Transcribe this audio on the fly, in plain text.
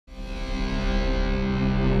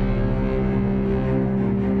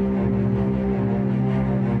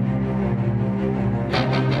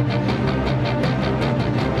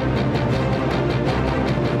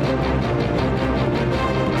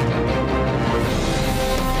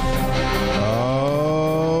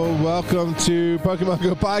welcome to Pokemon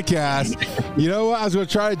Go Podcast. You know what? I was going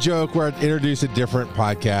to try a joke where I'd introduce a different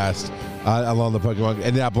podcast along the Pokemon,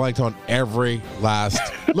 and then I blanked on every last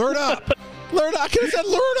Learn Up. I could have said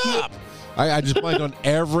Learn Up. I just blanked on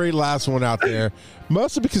every last one out there,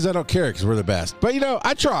 mostly because I don't care because we're the best. But,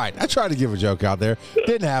 I tried. I tried to give a joke out there.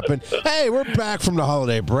 Didn't happen. Hey, we're back from the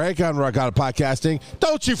holiday break on Rock Out of Podcasting.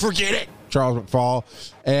 Don't you forget it. Charles McFall.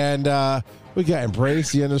 And we got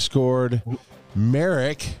Embrace the Underscored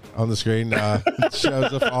Merrick on the screen.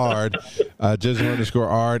 Joseph Ard. Joseph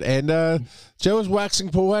 _Ard. And Joe was waxing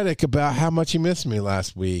poetic about how much he missed me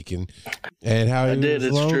last week and how he was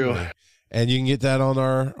it's lonely. true. And you can get that on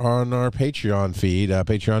our Patreon feed,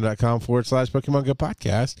 patreon.com/Pokemon Go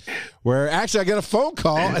Podcast, where actually I got a phone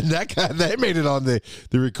call and that made it on the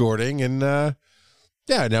recording. And now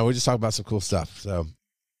we just talk about some cool stuff. So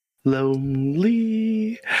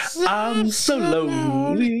lonely, I'm so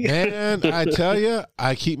lonely. And I tell you,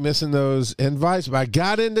 I keep missing those invites, but I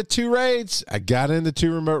got into 2 raids. I got into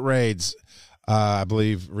 2 remote raids, I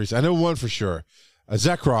believe. I know one for sure.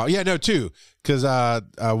 Zekrom. Yeah, no, 2. Because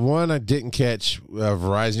one I didn't catch,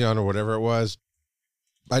 Verizon or whatever it was.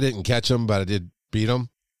 I didn't catch them, but I did beat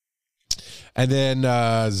them. And then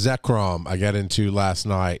Zekrom I got into last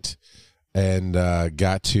night and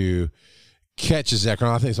got to catch a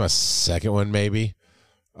Zekrom. I think it's my second one, maybe.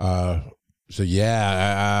 So,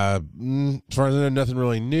 yeah, as far as I know, nothing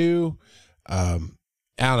really new. I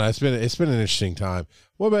don't know. It's been an interesting time.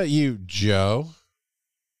 What about you, Joe?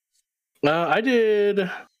 I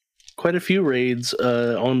did quite a few raids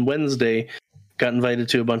on Wednesday. Got invited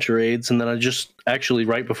to a bunch of raids, and then I just actually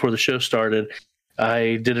right before the show started,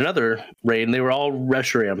 I did another raid, and they were all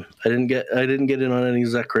Reshiram. I didn't get in on any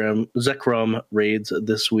Zekrom raids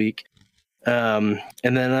this week. And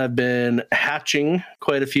then I've been hatching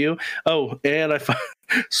quite a few. Oh, and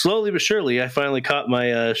slowly but surely I finally caught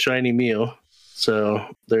my shiny Mew.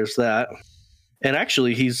 So there's that. And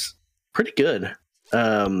actually, he's pretty good.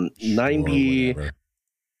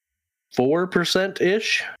 94%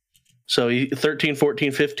 ish. So 13,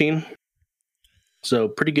 14, 15. So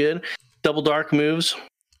pretty good. Double dark moves.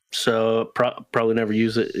 So probably never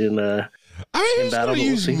use it in who's battle. Gonna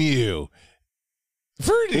use Mew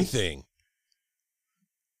for anything?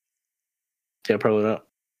 Yeah, probably not.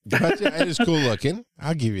 But it is cool looking.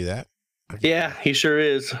 I'll give you that. Yeah, he sure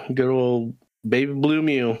is. Good old baby blue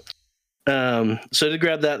Mew. So I did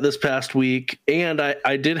grab that this past week, and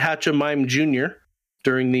I did hatch a Mime Jr.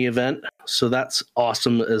 during the event, so that's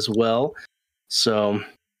awesome as well. So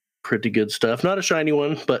pretty good stuff. Not a shiny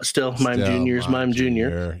one, but still Mime Jr.'s Mime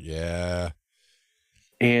Jr. Yeah.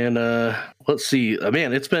 And let's see.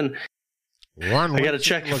 Man, it's been... I got to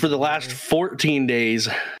check for the last 14 days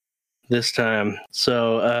this time.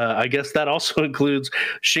 So I guess that also includes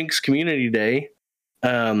Shinx Community Day,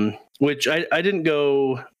 which I didn't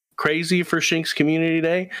go crazy for Shinx Community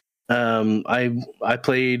Day. I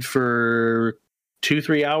played for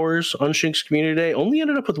 2-3 hours on Shinx Community Day. Only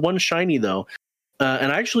ended up with 1 shiny though,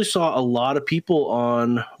 and I actually saw a lot of people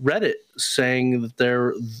on Reddit saying that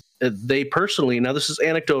they personally, now this is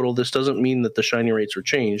anecdotal, this doesn't mean that the shiny rates were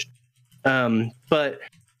changed, but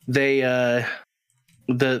they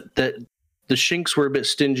the Shinx were a bit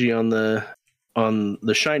stingy on the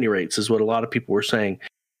shiny rates is what a lot of people were saying.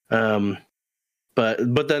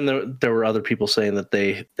 But then there were other people saying that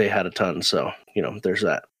they had a ton. So, there's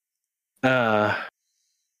that.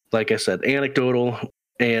 Like I said, anecdotal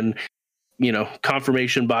and,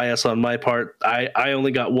 confirmation bias on my part. I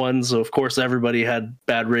only got 1. So of course everybody had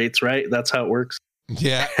bad rates, right? That's how it works.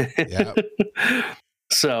 Yeah. Yeah.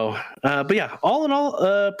 So, but yeah, all in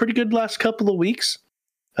all, pretty good last couple of weeks.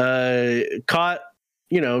 Caught,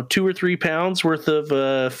 2 or 3 pounds worth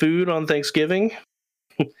of food on Thanksgiving.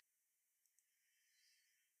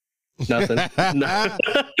 Nothing. No.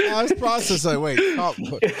 I was processing. Wait,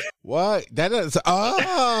 what? That is.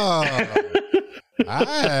 Oh,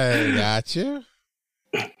 I got you.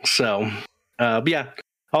 So, but yeah,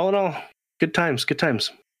 all in all, good times. Good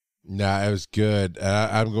times. Nah, it was good.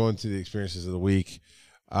 I'm going to the experiences of the week.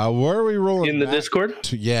 Where are we rolling in the back Discord?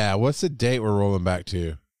 To? Yeah, what's the date we're rolling back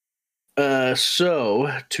to?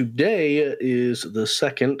 So today is the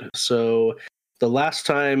 2nd. So the last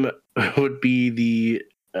time would be the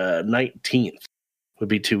 19th. Would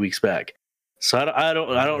be 2 weeks back. So I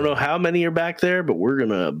don't know how many are back there, but we're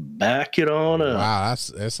gonna back it on up. Wow,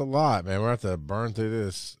 that's a lot, man. We're gonna have to burn through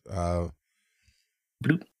this. All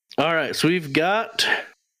right, so we've got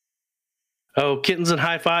Kittens and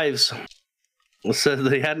High Fives. It says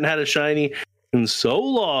they hadn't had a shiny in so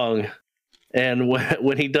long, and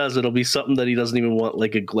when he does, it'll be something that he doesn't even want,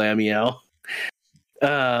 like a Glameow.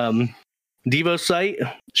 Devo site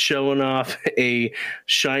showing off a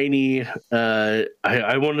shiny. I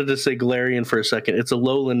wanted to say Galarian for a second. It's a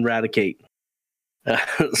Alolan Raticate.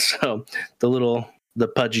 So the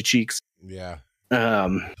pudgy cheeks. Yeah.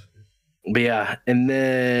 But yeah, and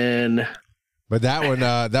then. But that one,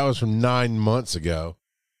 that was from 9 months ago.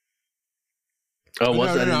 Oh,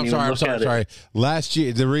 was that? No, I'm sorry. Last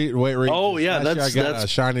year, oh yeah, that's I got a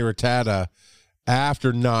shiny Rattata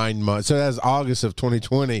after 9 months. So that's August of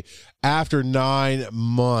 2020. After 9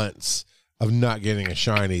 months of not getting a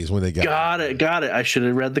shiny is when they got it. I should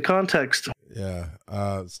have read the context. Yeah.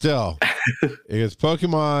 Still, because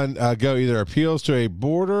Pokemon Go either appeals to a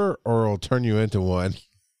boarder or will turn you into one.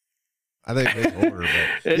 I think it's hoarder,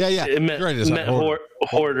 but It meant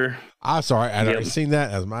hoarder. I'm sorry, I'd already seen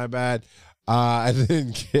that. That's my bad. And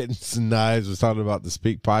then Kittens and Knives was talking about the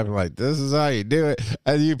speak pipe and like, this is how you do it.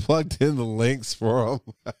 And you plugged in the links for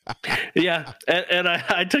them. Yeah. And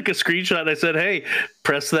I took a screenshot and I said, hey,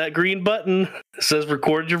 press that green button. It says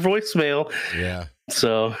record your voicemail. Yeah.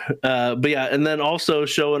 So, but yeah. And then also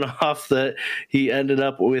showing off that he ended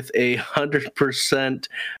up with 100%.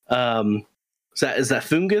 Is that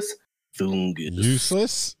fungus? Fungus.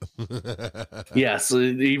 Useless? Yes,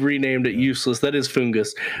 he renamed it Useless. That is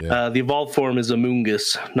fungus. Yeah. The evolved form is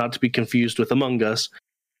Amoongus, not to be confused with Among Us.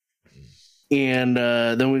 And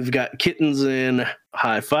then we've got Kittens in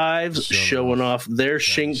High Fives showing off their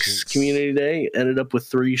Shinx Community Day. Ended up with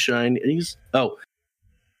 3 shinies. Oh,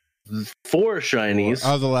 4 shinies.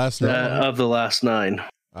 Of the last 9. Of the last 9.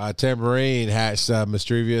 Tambourine hatched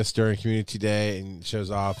Mischievous during Community Day and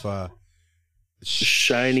shows off...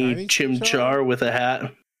 shiny Chimchar with a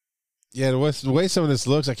hat. Yeah, the way some of this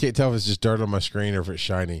looks, I can't tell if it's just dirt on my screen or if it's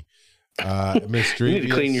shiny. Mischievous, you need to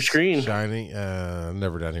clean your screen. Shiny. I'm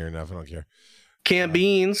never down here enough. I don't care. Cam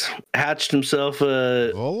Beans hatched himself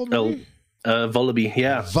a Vullaby.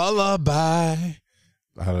 Yeah, Vullaby.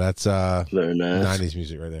 Oh, that's very nice. 90s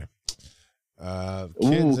music right there.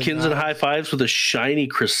 Kins and High Fives with a shiny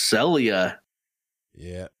Cresselia.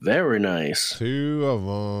 Yeah. Very nice. 2 of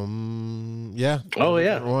them. Yeah. Oh,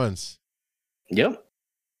 yeah. Ones. Yep.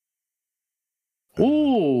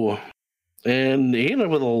 Ooh. And he ended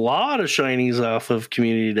up with a lot of shinies off of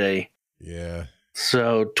Community Day. Yeah.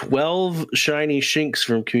 So 12 shiny Shinx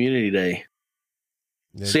from Community Day.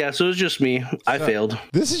 Yeah. So it was just me. I failed.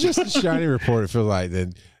 This is just a shiny report. It feels like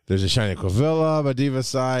that there's a shiny Quivilla by Diva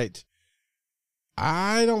Site.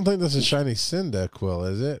 I don't think that's a shiny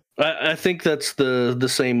Cyndaquil, is it? I think that's the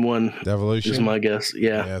same one. The evolution? Is my guess.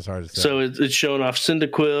 Yeah. Yeah, it's hard to say. So it's showing off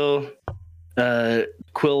Cyndaquil,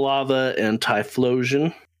 Quillava, and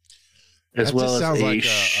Typhlosion. As well as sounds like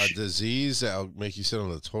a disease that'll make you sit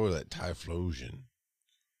on the toilet. Typhlosion.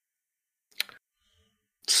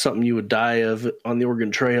 Something you would die of on the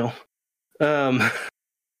Oregon Trail.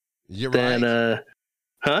 You're right.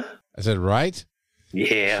 Huh? I said right?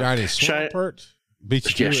 Yeah. Shiny Swampert.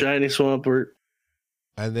 Shiny Swampert.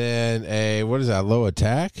 And then what is that? Low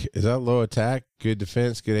attack? Is that low attack? Good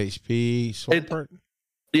defense, good HP. Swampert?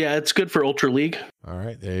 Yeah, it's good for Ultra League. All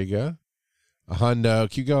right, there you go. A hundo.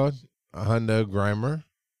 Keep going. A hundo Grimer.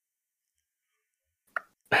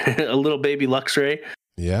 A little baby Luxray.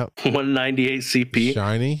 Yeah. 198 CP.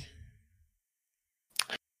 Shiny.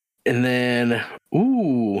 And then,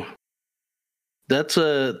 that's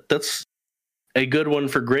a good one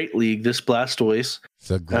for Great League. This Blastoise.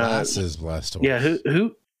 The glasses Blastoise. Yeah.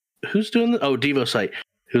 Who's doing the? Oh, Devo Site.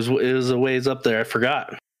 It was a ways up there. I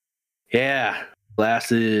forgot. Yeah,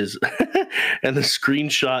 glasses. And the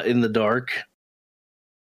screenshot in the dark.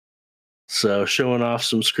 So showing off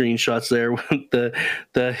some screenshots there with the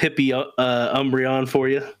hippie Umbreon for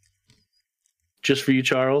you. Just for you,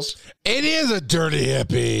 Charles. It is a dirty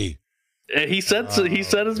hippie. He said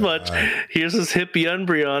as much. Here's his hippie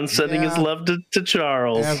Umbreon sending his love to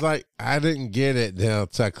Charles. Yeah, I was like, I didn't get it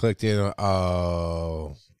until I clicked in. Okay.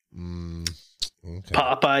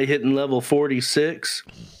 Popeye hitting level 46.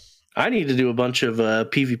 I need to do a bunch of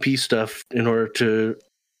PvP stuff in order to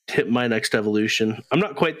hit my next evolution. I'm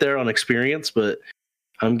not quite there on experience, but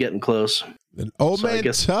I'm getting close. And Old Man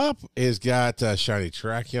Tup has got shiny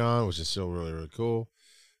Tracheon, which is still really, really cool.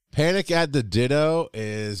 Panic at the Ditto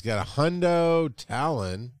is got a hundo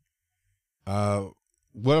Talon.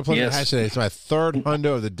 What a pleasant hatch today. It's my 3rd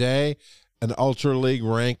hundo of the day. An Ultra League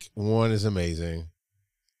rank 1 is amazing.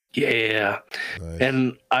 Yeah. Nice.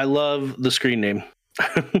 And I love the screen name.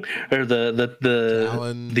 Or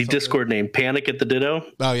the Discord name. Panic at the Ditto.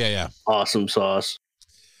 Oh, yeah. Awesome sauce.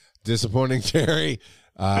 Disappointing Terry.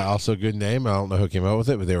 Also good name. I don't know who came up with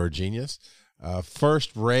it, but they were a genius.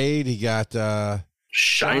 First raid, he got...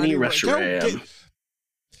 Shiny Reshiram.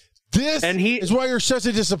 This is why you're such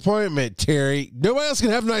a disappointment, Terry. Nobody else can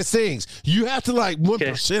have nice things. You have to like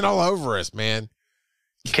 1% all over us, man.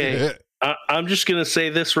 Okay. I'm just going to say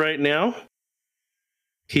this right now.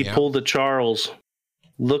 He pulled a Charles.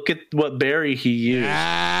 Look at what berry he used.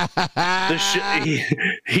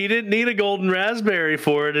 He didn't need a golden raspberry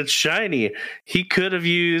for it. It's shiny. He could have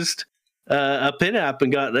used a Pinap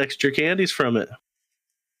and got extra candies from it.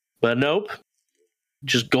 But nope.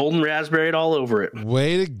 Just golden raspberry all over it.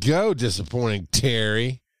 Way to go, disappointing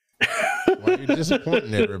Terry. Why are you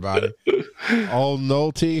disappointing everybody? Old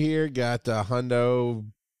Nolte here got the hundo.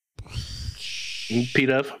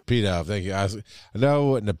 P-Dove. P-Dove, thank you. I know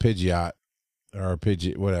it wasn't a Pidgeot or a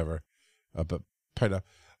Pidgeot, whatever. But P-Dove.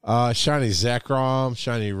 Shiny Zekrom,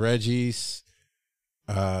 Shiny Regis.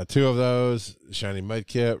 2 of those. Shiny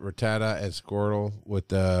Mudkip, Rattata, and Squirtle with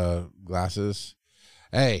the glasses.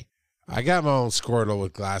 Hey, I got my own Squirtle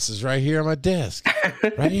with glasses right here on my desk.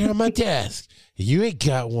 Right here on my desk. You ain't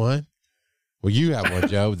got one. Well, you have one,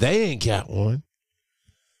 Joe. They ain't got one.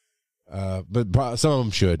 But some of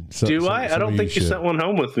them should. Do I? I don't think you sent one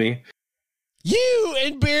home with me. You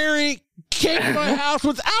and Barry came to my house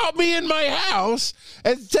without me in my house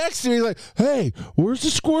and texted me like, hey, where's the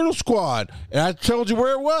Squirtle Squad? And I told you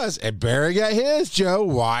where it was. And Barry got his, Joe.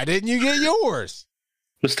 Why didn't you get yours?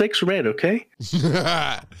 Mistakes were made, okay?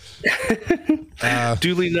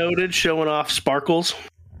 Duly noted, showing off sparkles.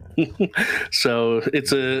 So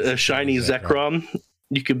it's a shiny Zekrom.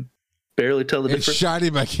 You could barely tell the difference. It's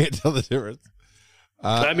shiny, but I can't tell the difference.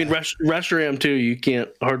 I mean, Reshiram too. You can't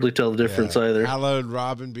hardly tell the difference either. Hallowed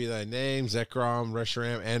Robin be thy name, Zekrom,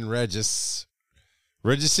 Reshiram, and Regis.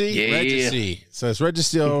 Regisea? Yeah. Regisea. So it's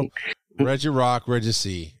Regisil, Regirock,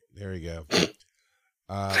 Regisea. There we go.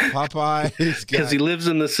 Popeye. Because he lives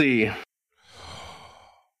in the sea.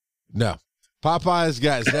 No. Popeye's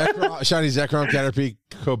got Zekrom, shiny Zekrom, Caterpie,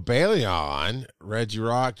 Cobalion,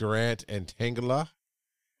 Regirock, Durant, and Tangela.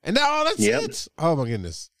 And now that's it. Oh, my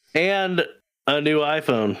goodness. And a new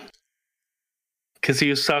iPhone. Because he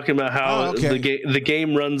was talking about how the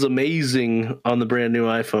game runs amazing on the brand new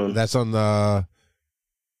iPhone. That's on the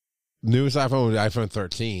newest iPhone, iPhone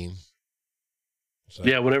 13. So.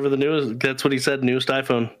 Yeah, whatever the newest, that's what he said, newest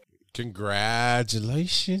iPhone.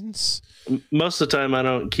 Congratulations. Most of the time, I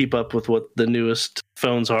don't keep up with what the newest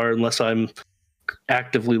phones are unless I'm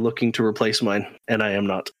actively looking to replace mine, and I am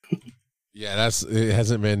not. Yeah, it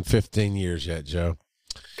hasn't been 15 years yet, Joe.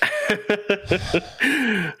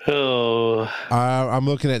 I'm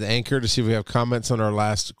looking at Anchor to see if we have comments on our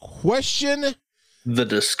last question. The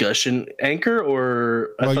discussion Anchor,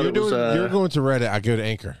 or you're going to Reddit. I go to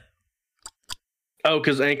Anchor. Oh,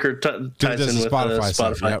 because Anchor ties in with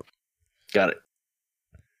Spotify. Yep. Got it.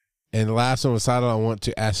 And the last one was titled, I want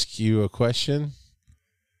to ask you a question.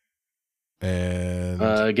 And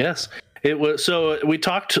I guess it was. So we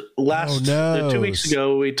talked 2 weeks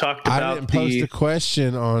ago. We talked about I didn't post a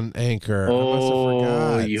question on Anchor.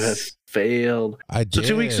 Oh, you have failed. I did. So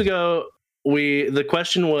 2 weeks ago, the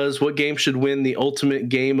question was, what game should win the Ultimate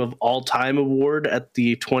Game of All Time award at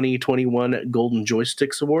the 2021 Golden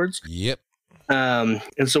Joysticks Awards? Yep. And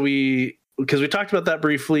so because we talked about that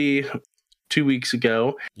briefly 2 weeks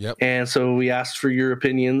ago. Yep. And so we asked for your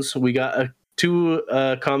opinions. We got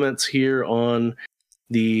 2 comments here on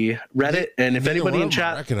the Reddit, and if anybody in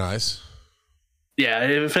chat recognize,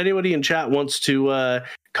 if anybody in chat wants to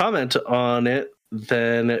comment on it,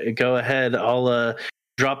 then go ahead. I'll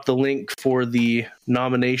drop the link for the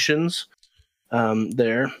nominations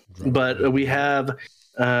there. But we have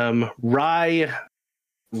Rye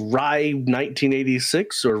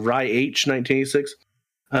 1986 or Rye H 1986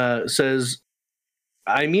 says,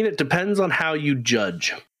 I mean, it depends on how you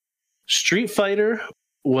judge. Street Fighter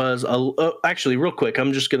was actually, real quick,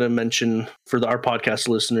 I'm just going to mention for our podcast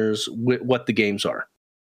listeners what the games are.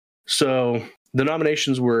 So the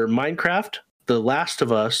nominations were Minecraft, The Last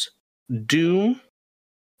of Us, Doom,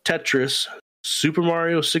 Tetris, Super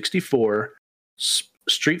Mario 64,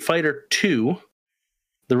 Street Fighter 2.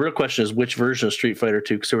 The real question is which version of Street Fighter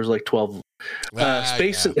 2, because there was like 12.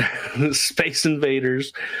 Space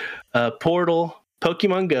Invaders, Portal,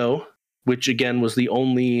 Pokemon Go, which again was the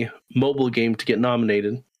only mobile game to get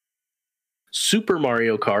nominated, Super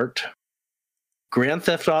Mario Kart, Grand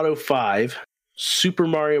Theft Auto 5, Super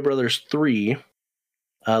Mario Brothers 3,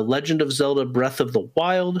 Legend of Zelda Breath of the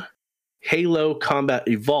Wild, Halo Combat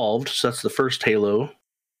Evolved, so that's the first Halo,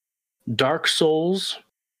 Dark Souls,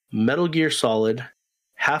 Metal Gear Solid,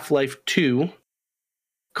 Half-Life 2,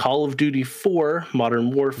 Call of Duty 4,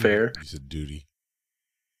 Modern Warfare. You said duty.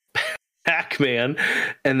 Pac-Man,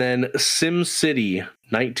 and then SimCity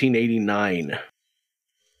 1989.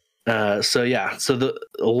 So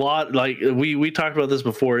we talked about this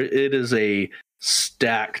before. It is a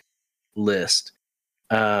stacked list.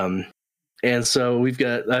 And so we've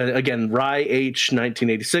got again, Rye H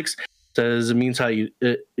 1986 says it means how you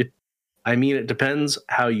it depends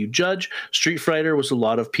how you judge. Street Fighter was a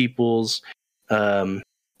lot of people's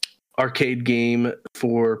arcade game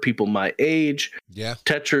for people my age. Yeah.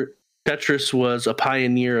 Tetris was a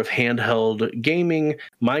pioneer of handheld gaming.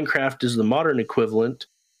 Minecraft is the modern equivalent.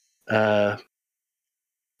 Apparently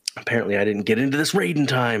I didn't get into this raid in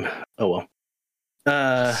time. Oh well.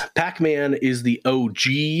 Pac-Man is the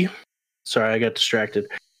OG. Sorry, I got distracted.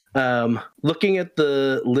 Looking at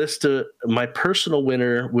the list, my personal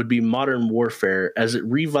winner would be Modern Warfare, as it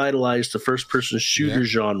revitalized the first-person shooter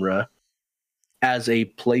genre as a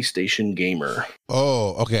PlayStation gamer.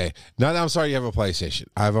 Oh, okay. Now I'm sorry you have a PlayStation.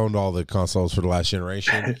 I've owned all the consoles for the last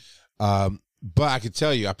generation. But I can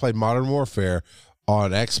tell you, I played Modern Warfare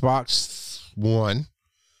on Xbox One,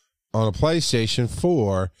 on a PlayStation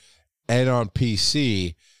 4, and on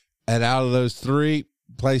PC. And out of those three,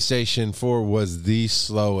 PlayStation 4 was the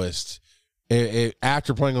slowest.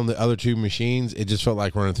 After playing on the other two machines, it just felt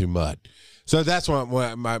like running through mud. So that's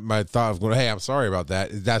what my thought of going, hey, I'm sorry about that.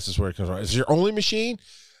 That's just where it comes from. It's your only machine.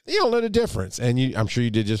 You don't know the difference. And I'm sure you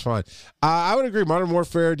did just fine. I would agree. Modern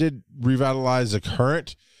Warfare did revitalize the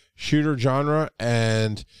current shooter genre.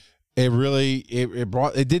 And it really,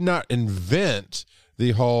 it did not invent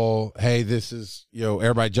the whole, hey, this is,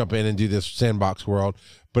 everybody jump in and do this sandbox world.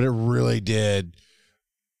 But it really did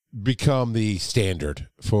become the standard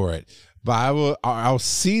for it. But I'll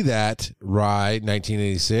see that Rye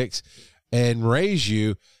 1986 and raise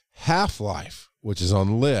you Half-Life, which is on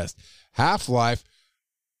the list. Half-Life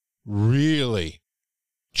really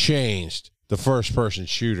changed the first-person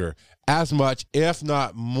shooter as much, if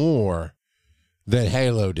not more, than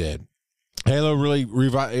Halo did. Halo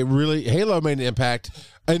Halo made an impact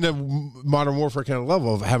in the Modern Warfare kind of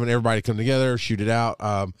level of having everybody come together, shoot it out,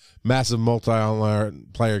 massive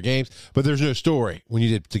multi-player games, but there's no story when you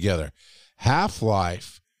did it together.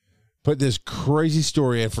 Half-Life put this crazy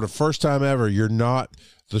story in. For the first time ever, you're not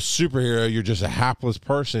the superhero, you're just a hapless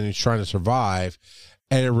person who's trying to survive,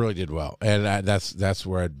 and it really did well. And that's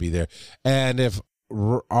where I'd be there. And if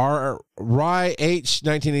our Rye H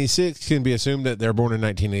 1986 can be assumed that they're born in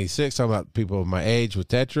 1986, talking about people of my age with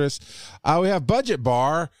Tetris. We have Budget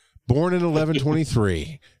Bar, born in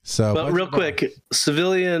 1123. So, but real quick,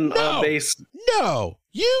 Civilian on base. No,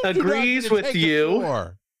 you agrees with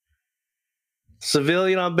you.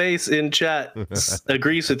 Civilian on base in chat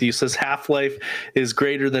agrees with you, says Half-Life is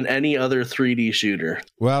greater than any other 3D shooter.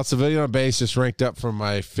 Well, Civilian on base just ranked up from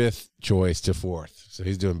my 5th choice to 4th, so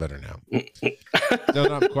he's doing better now. No,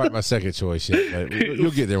 not quite my 2nd choice yet, but you'll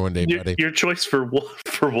get there one day, buddy. Your choice for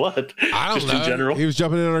what? I don't know. In general? He was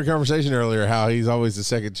jumping in on our conversation earlier, how he's always the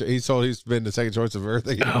second. He's told he's been the second choice of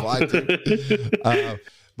everything he applied to.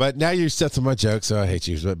 But now you set some of my jokes, so I hate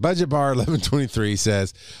you. But Budget Bar 1123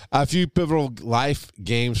 says, a few pivotal life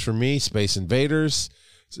games for me: Space Invaders,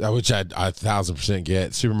 which I 1000%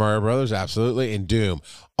 get, Super Mario Brothers, absolutely, and Doom.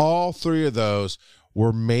 All three of those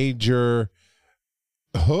were major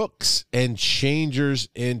hooks and changers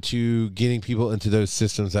into getting people into those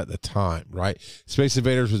systems at the time, right? Space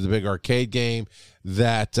Invaders was the big arcade game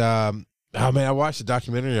that, I watched a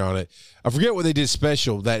documentary on it. I forget what they did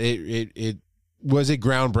special, that it was a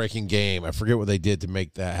groundbreaking game. I forget what they did to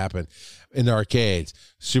make that happen in the arcades.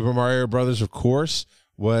 Super Mario Brothers, of course,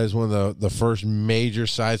 was one of the first major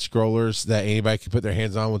side scrollers that anybody could put their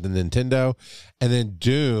hands on with the Nintendo. And then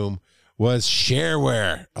Doom was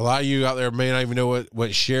shareware. A lot of you out there may not even know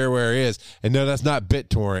what shareware is. And no, that's not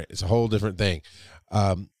BitTorrent. It's a whole different thing.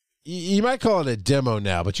 You might call it a demo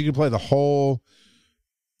now, but you can play the whole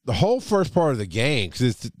first part of the game,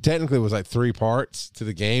 because it technically was like 3 parts to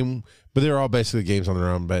the game, but they're all basically games on their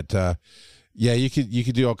own. But yeah, you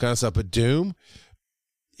could do all kinds of stuff. But Doom,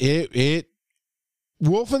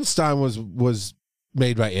 Wolfenstein was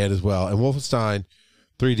made by Ed as well, and Wolfenstein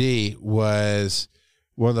 3D was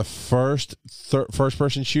one of the first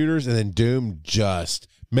person shooters, and then Doom, just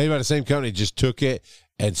made by the same company, just took it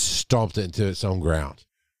and stomped it into its own ground,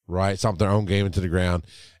 right? Stomped their own game into the ground.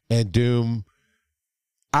 And Doom,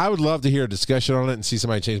 I would love to hear a discussion on it and see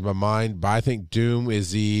somebody change my mind, but I think Doom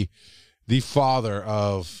is the father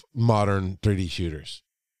of modern 3D shooters.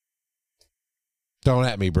 Don't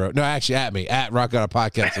at me, bro. No, actually, at me. At Rock Out a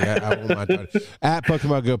Podcast. I won't mind talking. At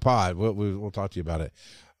Pokemon Go Pod. We'll talk to you about it.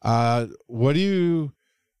 What do you...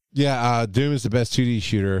 Yeah, Doom is the best 2D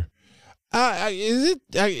shooter. Is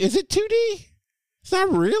it 2D? It's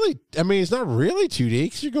not really. I mean, it's not really 2D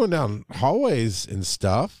because you're going down hallways and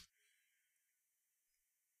stuff.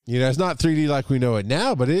 it's not 3D like we know it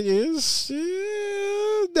now, but it is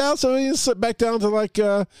now. So it's back down to like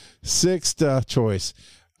sixth choice.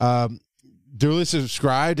 Dooley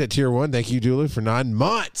subscribed at tier 1. Thank you, Dooley, for 9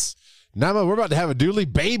 months. 9 months. We're about to have a Dooley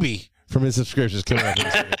baby from his subscriptions coming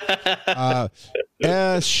up.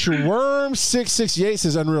 Schworm 668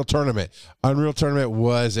 says Unreal Tournament. Unreal Tournament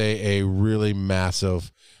was a really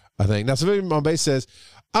massive thing. Now, Civilian on base says,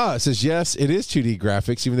 it says, yes, it is 2D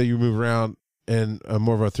graphics, even though you move around in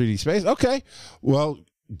more of a 3D space. Okay. Well,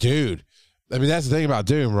 dude, I mean, that's the thing about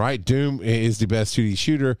Doom, right? Doom is the best 2D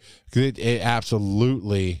shooter because it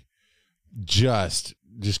absolutely just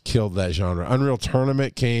killed that genre. Unreal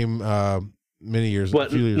Tournament came many years.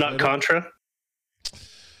 What? Not later. Contra.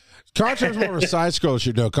 Contra is more of a side scroller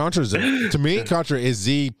shooter. No, to me, Contra is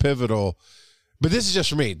the pivotal. But this is just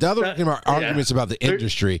for me. The other arguments about the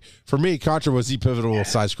industry. For me, Contra was the pivotal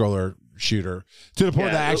side scroller shooter to the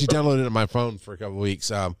point that I actually downloaded it on my phone for a couple of weeks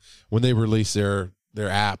when they released their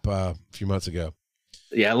app a few months ago.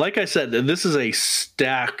 Yeah, like I said, this is a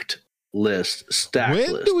stacked list.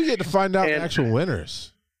 When do we get to find out the actual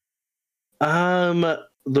winners?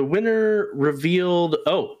 The winner revealed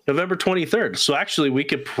November 23rd. So actually we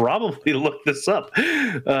could probably look this up.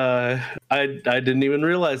 I didn't even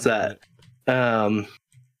realize that.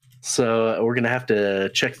 So we're gonna have to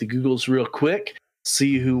check the Googles real quick,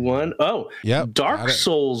 see who won. Dark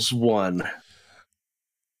Souls won.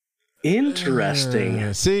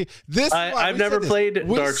 Interesting. See, this I've never played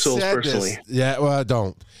Dark Souls personally. Yeah, well, I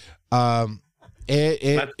don't.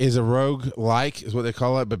 It is a rogue-like, is what they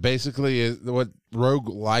call it. But basically, what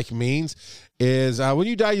rogue-like means is when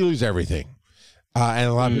you die, you lose everything. And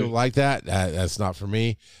a lot of people like that. That's not for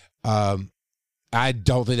me. I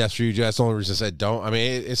don't think that's for you, Joe. That's the only reason I said don't. I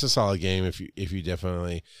mean, it's a solid game if you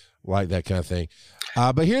definitely like that kind of thing.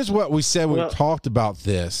 But here's what we said when we talked about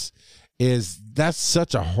this. Is that's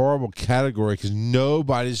such a horrible category because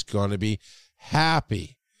nobody's going to be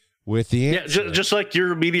happy with the answer. Yeah, just like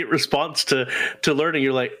your immediate response to learning,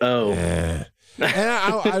 you're like, oh. And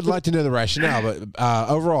I'd like to know the rationale, but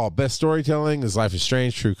overall, best storytelling is Life is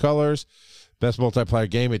Strange, True Colors. Best multiplayer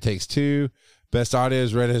game, It Takes Two. Best audio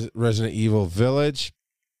is Resident Evil Village.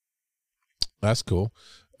 That's cool.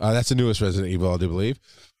 That's the newest Resident Evil, I do believe.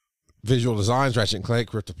 Visual designs, Ratchet &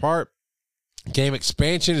 Clank, Rift Apart. Game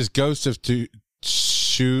expansion is Ghost of I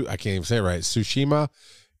can't even say it right. Tsushima,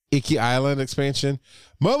 Iki Island expansion.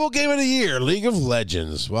 Mobile game of the year, League of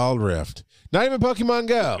Legends, Wild Rift. Not even Pokemon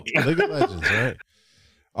Go, League of Legends, right?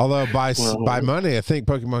 Although by money, I think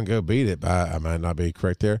Pokemon Go beat it, but I might not be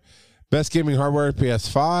correct there. Best gaming hardware,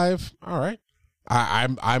 PS5. All right,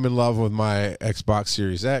 I'm in love with my Xbox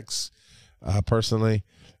Series X, personally.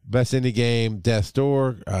 Best indie game, Death's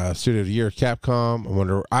Door. Studio of the Year,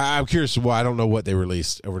 Capcom. I'm curious why. I don't know what they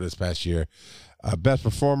released over this past year. Best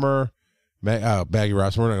performer, Maggie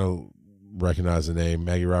Robertson. We're not going to recognize the name.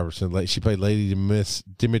 Maggie Robertson. She played Lady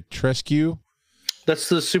Dimitrescu. That's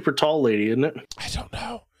the super tall lady, isn't it? I don't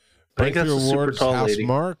know. Breakthrough Awards, House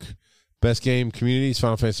Mark. Best game, Communities,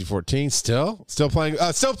 Final Fantasy 14. Still playing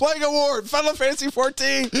award, Final Fantasy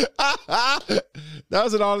 14. That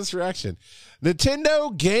was an honest reaction.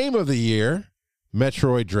 Nintendo Game of the Year,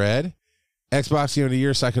 Metroid Dread. Xbox Game of the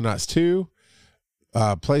Year, Psychonauts 2.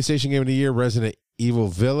 PlayStation Game of the Year, Resident Evil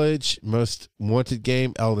Village. Most Wanted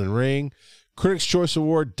Game, Elden Ring. Critics' Choice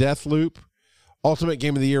Award, Deathloop. Ultimate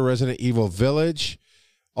Game of the Year, Resident Evil Village.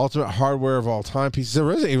 Ultimate Hardware of All Time PC. So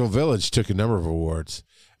Resident Evil Village took a number of awards.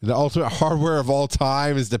 The ultimate hardware of all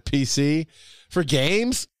time is the PC. For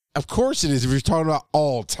games, of course it is if you're talking about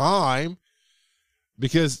all time.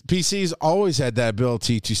 Because PCs always had that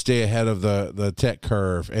ability to stay ahead of the tech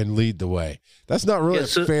curve and lead the way. That's not really a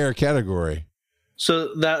fair category.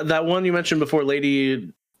 So that one you mentioned before,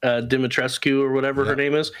 Lady Dimitrescu or whatever her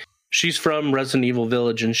name is, she's from Resident Evil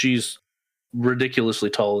Village, and she's ridiculously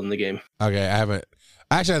tall in the game. Okay, I haven't.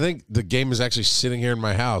 Actually, I think the game is actually sitting here in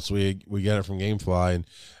my house. We got it from GameFly,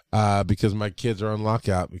 and because my kids are on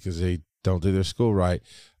lockout because they don't do their school right,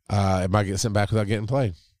 it might get sent back without getting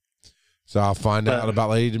played. So I'll find out about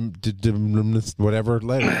Lady whatever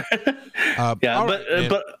later.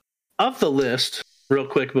 But off the list, real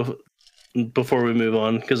quick before we move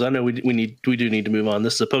on, because I know we do need to move on.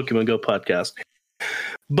 This is a Pokemon Go podcast,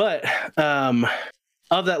 but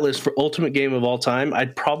of that list for ultimate game of all time,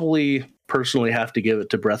 I'd probably personally have to give it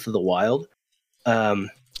to Breath of the Wild. A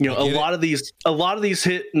lot of these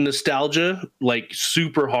hit nostalgia like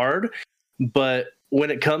super hard, but when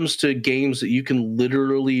it comes to games that you can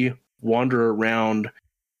literally wander around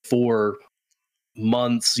for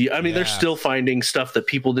months, I mean, they're still finding stuff that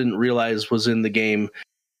people didn't realize was in the game.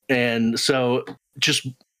 And so just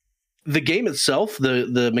the game itself,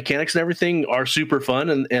 the mechanics and everything are super fun,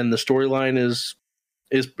 and the storyline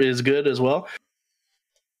is good as well.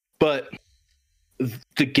 But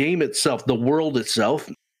the game itself, the world itself,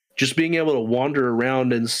 just being able to wander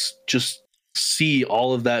around and just see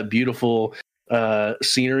all of that beautiful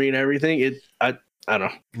scenery and everything, I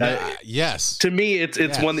don't know. Yes, to me,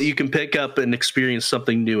 it's one that you can pick up and experience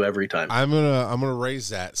something new every time. I'm gonna raise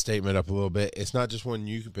that statement up a little bit. It's not just one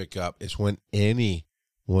you can pick up; it's one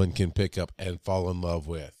anyone can pick up and fall in love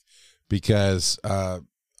with, because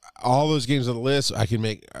all those games on the list, I can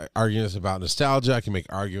make arguments about nostalgia. I can make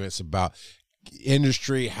arguments about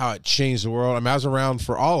industry, how it changed the world. I mean, I was around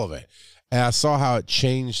for all of it, and I saw how it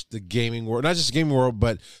changed the gaming world. Not just the gaming world,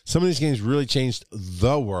 but some of these games really changed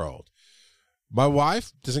the world. My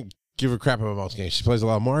wife doesn't give a crap about most games. She plays a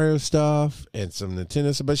lot of Mario stuff and some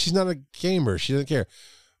Nintendo stuff, but she's not a gamer. She doesn't care.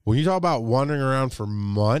 When you talk about wandering around for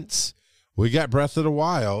months, we got Breath of the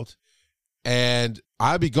Wild, and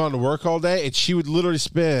I'd be gone to work all day, and she would literally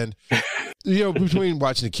spend, between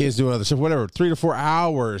watching the kids doing other stuff, whatever, 3 to 4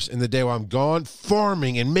 hours in the day while I'm gone,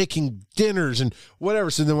 farming and making dinners and whatever.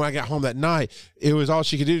 So then when I got home that night, it was all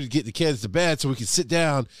she could do to get the kids to bed so we could sit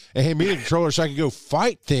down and hand me the controller so I could go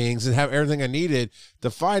fight things and have everything I needed to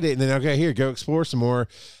fight it. And then, okay, here, go explore some more.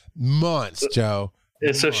 Months, Joe.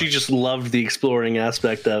 And so she just loved the exploring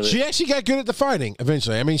aspect of it. She actually got good at the fighting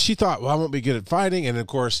eventually. I mean, she thought, well, I won't be good at fighting. And of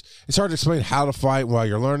course, it's hard to explain how to fight while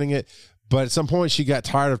you're learning it. But at some point, she got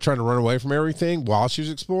tired of trying to run away from everything while she was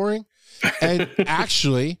exploring, and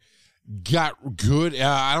actually got good.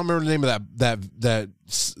 I don't remember the name of that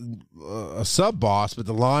sub boss, but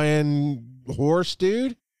the lion horse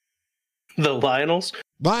dude, the Lionels,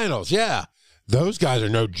 yeah, those guys are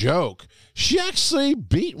no joke. She actually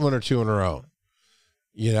beat one or two on her own.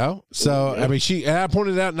 So I mean, I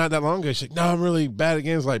pointed out not that long ago. She's like, "No, I'm really bad at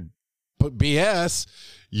games." Like, but BS.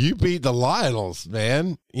 You beat the Lionels,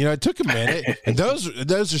 man. It took a minute, and those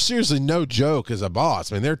are seriously no joke as a boss.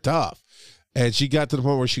 I mean, they're tough, and she got to the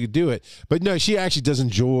point where she could do it. But no, she actually does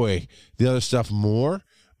enjoy the other stuff more.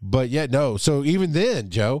 But yet, no. So even then,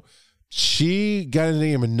 Joe, she got into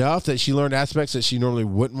the game enough that she learned aspects that she normally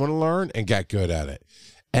wouldn't want to learn and got good at it.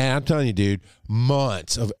 And I'm telling you, dude,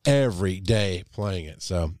 months of every day playing it.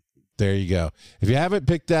 So there you go. If you haven't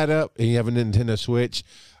picked that up and you have a Nintendo Switch,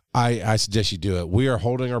 I suggest you do it. We are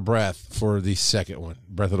holding our breath for the second one,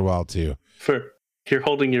 Breath of the Wild 2. You're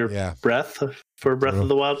holding your breath for Breath of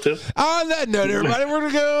the Wild 2? On that note, everybody, we're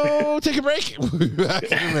going to go take a break. We'll be back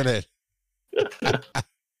in a minute.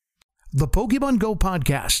 The Pokemon Go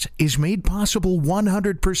podcast is made possible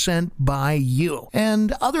 100% by you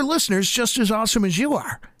and other listeners just as awesome as you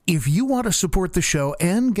are. If you want to support the show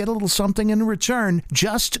and get a little something in return,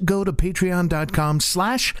 just go to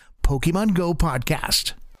patreon.com/Pokemon Go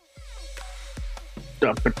podcast.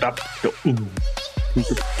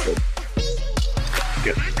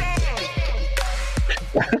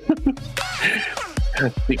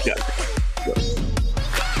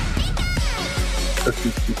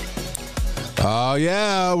 Oh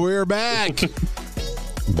yeah, we're back.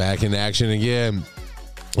 Back in action again.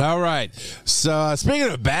 All right. So speaking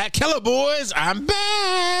of back, hello boys, I'm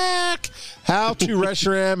back. How to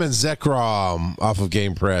Reshiram and Zekrom off of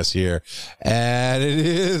Game Press here. And it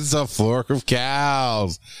is a Fork of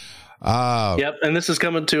Cows. Yep, and this is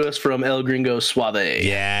coming to us from El Gringo Suave.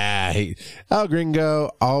 Yeah, El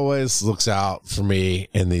Gringo always looks out for me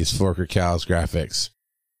in these Fork of Cows graphics.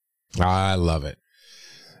 I love it.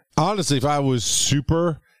 Honestly, if I was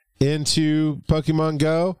super into Pokemon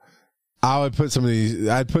Go, I'd put some of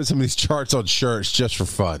these charts on shirts just for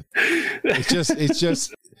fun. It's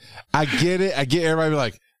just I get it. I get everybody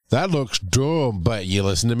like, that looks dumb, but you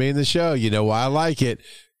listen to me in the show, you know why I like it.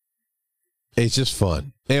 It's just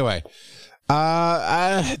fun. Anyway,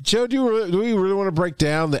 Joe, do we really want to break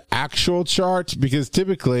down the actual charts? Because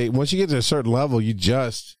typically, once you get to a certain level, you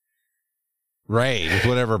just raid with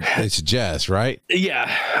whatever they suggest, right?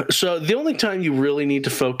 Yeah. So the only time you really need to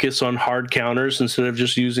focus on hard counters instead of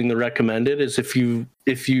just using the recommended is if you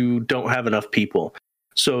don't have enough people.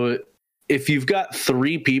 So if you've got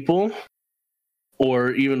 3 people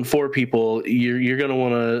or even 4 people, you're going to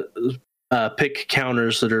want to pick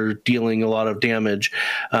counters that are dealing a lot of damage.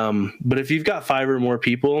 But if you've got 5 or more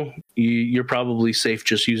people, you're probably safe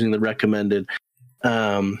just using the recommended.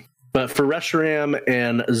 But for Reshiram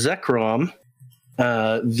and Zekrom,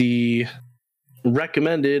 the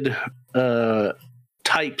recommended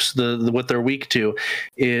types, what they're weak to,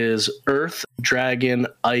 is Earth, Dragon,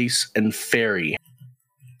 Ice, and Fairy.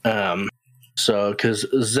 So because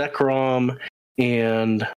Zekrom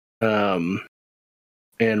and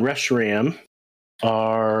Reshiram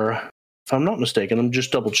are if I'm not mistaken. I'm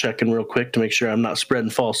just double checking real quick to make sure I'm not spreading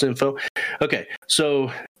false info. Okay, so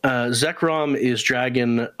Zekrom is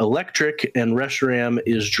Dragon Electric and Reshiram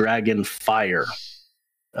is Dragon Fire.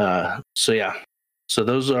 So yeah, so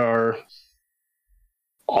those are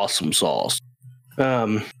awesome saws.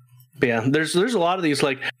 But yeah, there's a lot of these,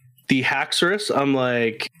 like the Haxorus. I'm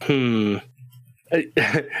like,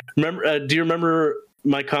 remember? Do you remember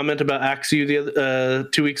my comment about Axew the other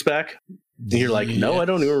 2 weeks back? And you're like, no, I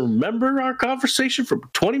don't even remember our conversation from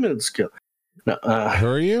 20 minutes ago. No, who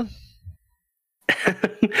are you?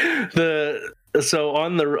 So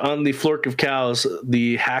on the Flork of Cows,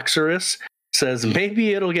 the Haxorus says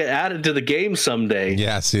maybe it'll get added to the game someday.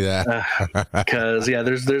 Yeah, I see that. Because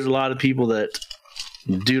there's a lot of people that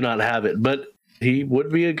do not have it, but he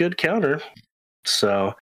would be a good counter.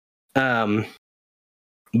 So, but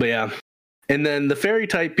yeah, and then the fairy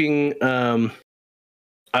typing. So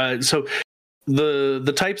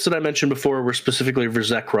the types that I mentioned before were specifically for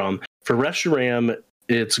Zekrom. For Reshiram,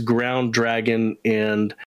 it's ground, dragon,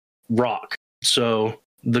 and rock. So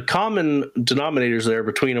the common denominators there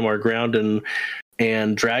between them are ground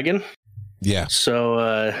and dragon. Yeah.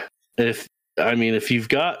 So if you've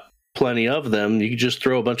got plenty of them, you can just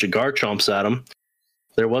throw a bunch of Garchomps at them.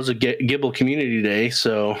 There was a Gibble Community Day,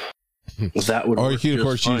 so that would. Or you can of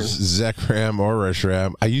course use Zekrom or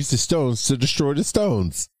Reshiram. I used the stones to destroy the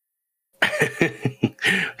stones.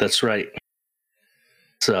 That's right.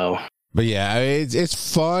 So, but yeah,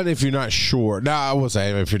 it's fun if you're not sure. Now, I will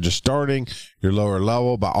say, if you're just starting, you're lower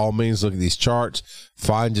level, by all means, look at these charts.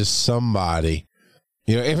 Find just somebody.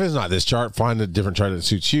 You know, if it's not this chart, find a different chart that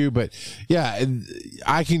suits you. But yeah,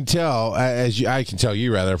 I can tell, I can tell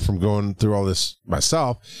you rather, from going through all this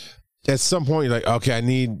myself. At some point, you're like, okay, I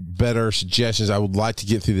need better suggestions. I would like to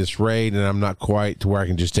get through this raid, and I'm not quite to where I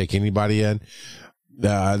can just take anybody in.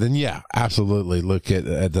 Then yeah, absolutely look at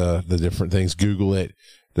the different things, Google it,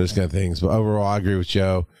 those kind of things. But overall, I agree with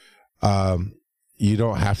Joe. You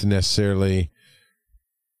don't have to necessarily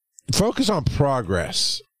focus on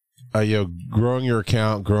progress. Growing your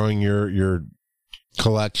account, growing your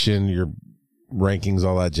collection, your rankings,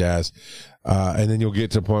 all that jazz. And then you'll get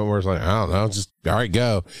to a point where it's like, I don't know, just all right,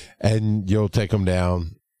 go, and you'll take them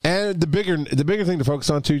down. And the bigger thing to focus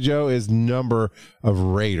on too, Joe, is number of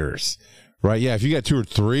raiders. Right, yeah. If you got 2 or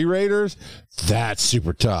 3 raiders, that's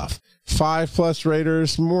super tough. 5+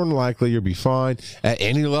 raiders, more than likely you'll be fine at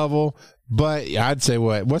any level. But I'd say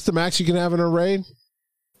what's the max you can have in a raid?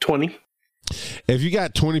 20. If you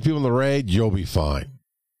got 20 people in the raid, you'll be fine,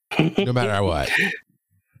 no matter what.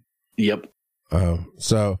 Yep.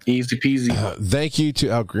 So easy peasy. Thank you to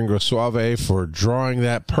El Gringo Suave for drawing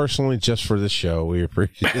that personally just for this show. We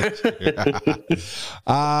appreciate it.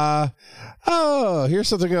 Here's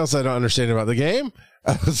something else I don't understand about the game.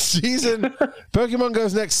 Season Pokemon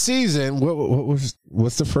Go's next season.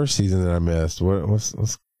 What's the first season that I missed? What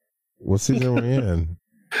season are we in?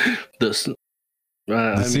 The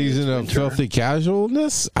season of filthy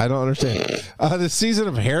casualness? I don't understand. The season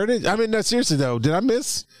of heritage? I mean, no, seriously though, did I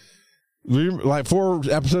miss like 4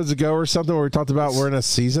 episodes ago or something where we talked about we're in a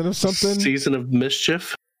season of something? Season of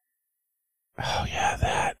mischief. Oh yeah,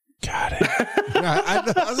 that. Got it.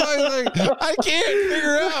 I can't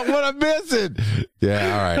figure out what I'm missing.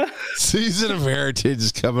 Yeah, all right. Season of Heritage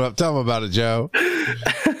is coming up. Tell them about it, Joe.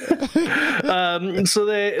 So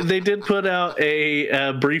they did put out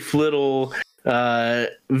a brief little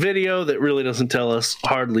video that really doesn't tell us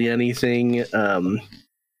hardly anything.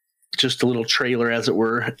 Just a little trailer, as it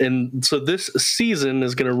were. And so this season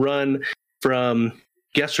is going to run from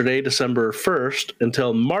yesterday, December 1st,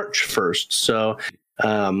 until March 1st. So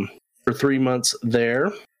for 3 months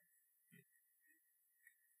there.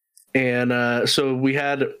 And so we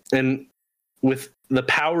had, and with the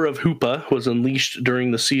power of Hoopa was unleashed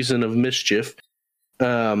during the season of mischief.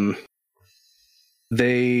 They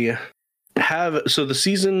have, so the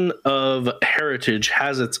season of Heritage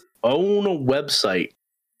has its own website.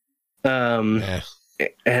 And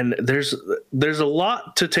there's a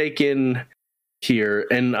lot to take in here,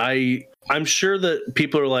 and I'm sure that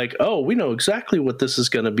people are like, oh, we know exactly what this is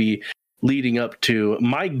going to be leading up to.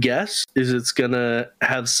 My guess is it's going to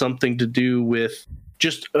have something to do with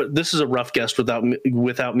just this is a rough guess without me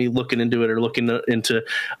looking into it or looking into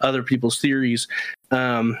other people's theories.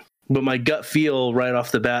 But my gut feel right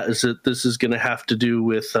off the bat is that this is going to have to do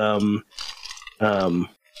with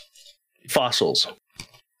fossils.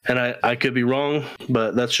 And I could be wrong,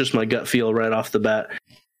 but that's just my gut feel right off the bat.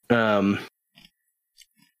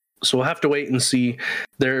 So we'll have to wait and see.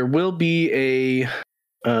 There will be a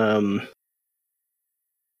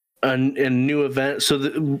new event. So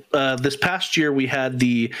this past year we had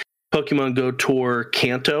the Pokemon Go Tour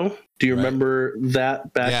Kanto. Do you remember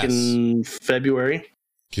that back in February?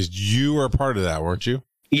 Because you were a part of that, weren't you?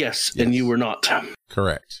 Yes, and you were not.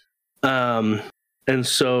 Correct. And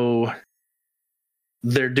so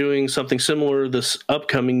they're doing something similar this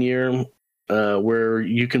upcoming year, where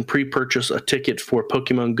you can pre-purchase a ticket for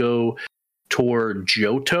Pokemon Go Tour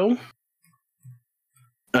Johto.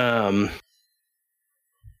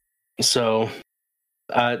 So,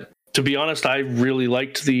 to be honest, I really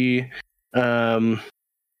liked the Pokemon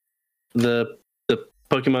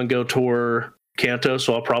Go Tour Kanto,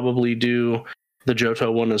 so I'll probably do the Johto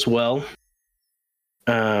one as well.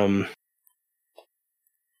 But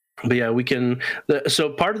yeah, we can. So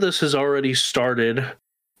part of this has already started.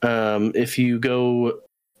 If you go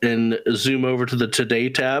and zoom over to the Today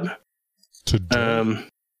tab.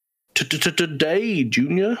 Today,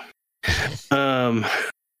 Junior.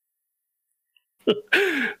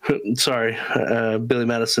 Sorry, Billy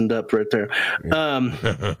Madison up right there.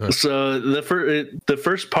 So the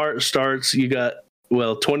first part starts. You got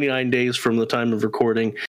 29 days from the time of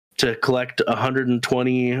recording to collect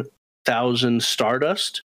 120,000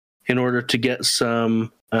 Stardust in order to get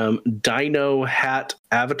some Dino Hat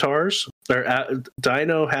avatars or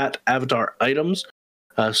Dino Hat avatar items.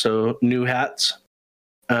 So new hats.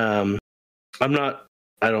 I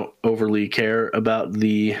don't overly care about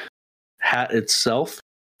the hat itself.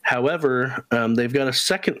 However, they've got a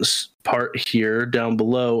second part here down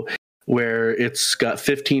below where it's got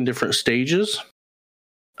 15 different stages.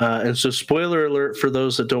 And so, spoiler alert for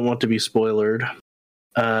those that don't want to be spoilered.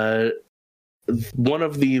 One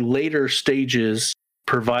of the later stages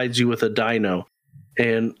provides you with a dino.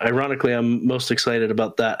 And ironically, I'm most excited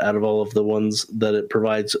about that out of all of the ones that it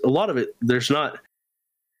provides. A lot of it, there's not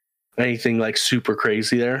anything like super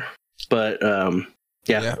crazy there. But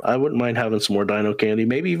yeah, I wouldn't mind having some more dino candy.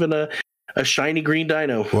 Maybe even a shiny green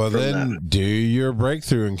dino. Well, then do your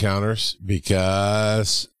breakthrough encounters,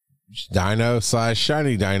 because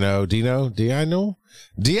Dino/shiny Dino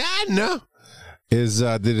is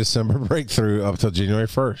the December breakthrough up till January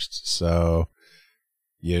 1st. So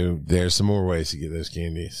there's some more ways to get those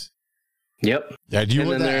candies. Yep. Yeah, do you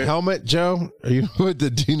want that helmet, Joe? Are you put the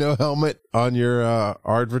Dino helmet on your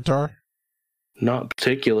avatar? Not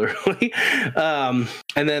particularly. And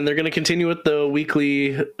then they're going to continue with the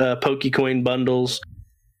weekly Pokecoin bundles.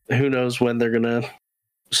 Who knows when they're going to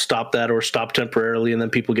stop that or stop temporarily, and then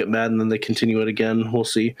people get mad and then they continue it again. We'll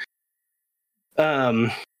see.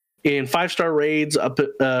 In 5-star raids up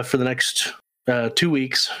for the next 2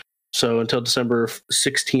 weeks. So until December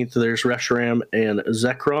 16th, there's Reshiram and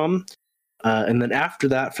Zekrom. And then after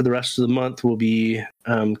that, for the rest of the month, will be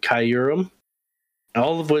Kyurem,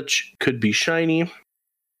 all of which could be shiny.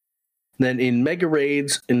 Then in Mega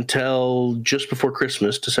Raids until just before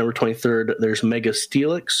Christmas, December 23rd, there's Mega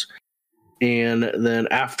Steelix. And then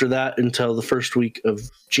after that, until the first week of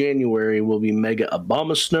January, will be Mega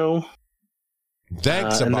Abomasnow.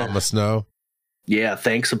 Thanks, Abomasnow. Yeah,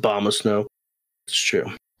 thanks, Abomasnow. It's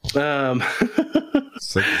true.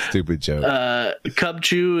 Such a stupid joke.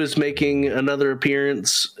 Cubchoo is making another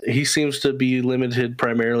appearance. He seems to be limited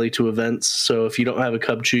primarily to events, so if you don't have a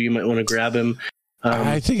Cubchoo, you might want to grab him.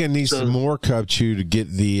 I think I need some more Cubchoo to get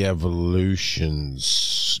the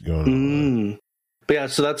evolutions going on. But yeah,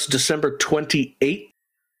 so that's December 28th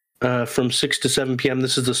from 6 to 7 p.m.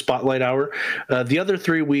 This is the Spotlight Hour. The other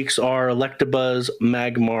 3 weeks are Electabuzz,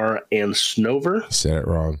 Magmar, and Snover. I said it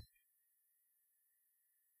wrong.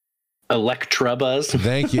 Electabuzz.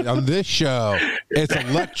 Thank you. On this show, it's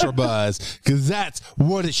Electabuzz because that's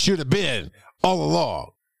what it should have been all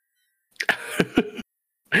along.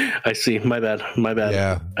 I see. My bad.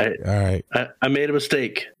 Yeah. All right. I made a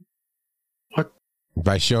mistake. What?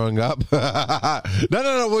 By showing up?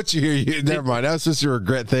 No. What you hear? Never mind. That was just a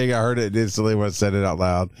regret thing. I heard it instantly when I said it out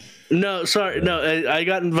loud. No, sorry. No, I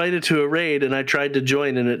got invited to a raid and I tried to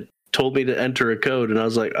join and it told me to enter a code, and I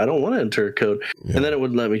was like, I don't want to enter a code. Yeah. And then it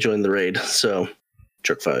wouldn't let me join the raid. So,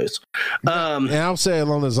 jerk face. And I'll say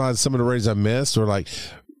along those lines, some of the raids I missed were like,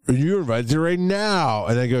 you're invited to the raid now.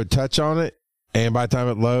 And I go touch on it. And by the time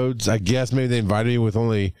it loads, I guess maybe they invited me with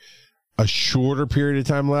only a shorter period of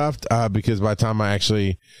time left. Because by the time I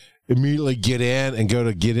actually immediately get in and go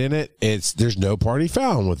to get in it, there's no party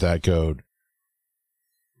found with that code.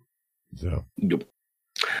 So. Yep.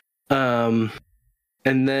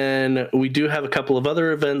 And then we do have a couple of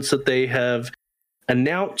other events that they have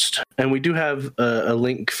announced, and we do have a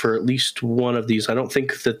link for at least one of these. I don't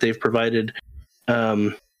think that they've provided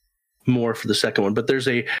more for the second one, but there's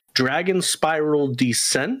a Dragon Spiral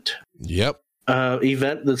Descent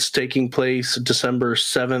event that's taking place December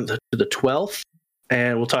 7th to the 12th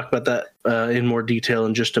and we'll talk about that in more detail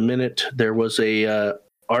in just a minute. There was a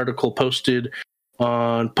article posted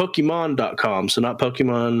on Pokemon.com, so not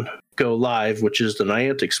Pokemon Go Live, which is the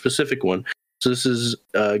Niantic specific one. So this is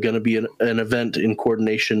going to be an event in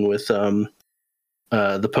coordination with the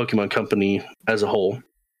Pokemon Company as a whole.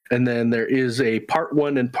 And then there is a Part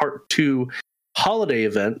 1 and Part 2 holiday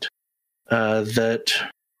event that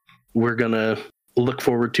we're going to look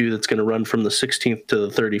forward to, that's going to run from the 16th to the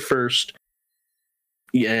 31st.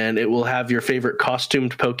 And it will have your favorite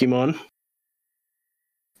costumed Pokemon,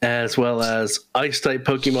 as well as Ice-type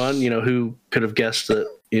Pokemon. You know, who could have guessed that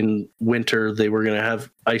in winter they were going to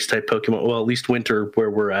have Ice-type Pokemon? Well, at least winter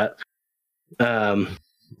where we're at. Yeah,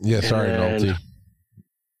 sorry, Nolte.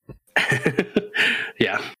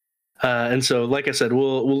 Yeah. And so, like I said,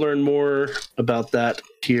 we'll learn more about that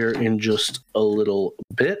here in just a little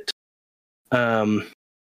bit.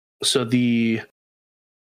 So the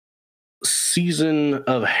Season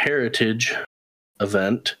of Heritage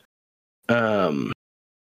event,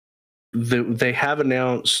 they have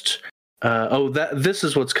announced. This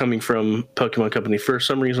is what's coming from Pokemon Company. For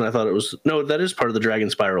some reason, I thought it was that is part of the Dragon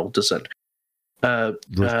Spiral Descent.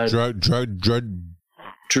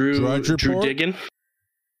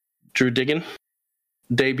 Drew Diggin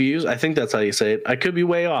debuts. I think that's how you say it. I could be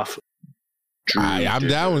way off. I'm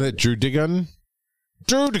down with it. Drew Diggin.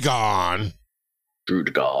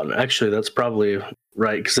 Actually, that's probably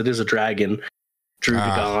right, because it is a dragon. Drew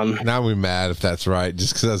Diggin. Now we're mad if that's right,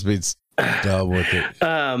 just because that means dumb with it.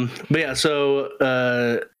 But yeah, so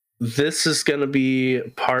this is going to be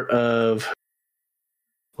part of.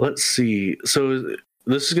 Let's see. So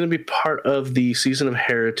this is going to be part of the Season of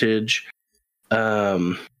Heritage.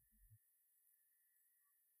 I'm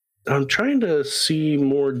trying to see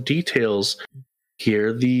more details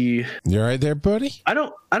here. You're right there, buddy. I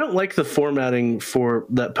don't like the formatting for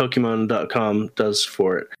that Pokemon.com does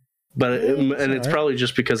for it, but it's probably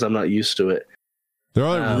just because I'm not used to it. They're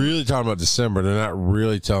only really talking about December. They're not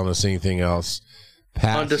really telling us anything else.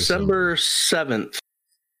 On December 7th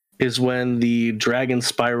is when the Dragon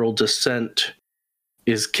Spiral Descent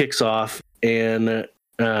kicks off, and the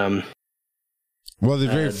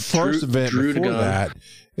very first event before that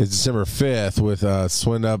is December 5th with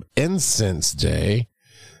Swinub Incense Day,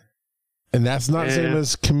 and that's not the same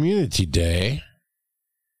as Community Day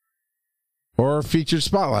or Featured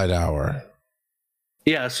Spotlight Hour.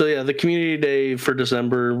 Yeah, so yeah, the Community Day for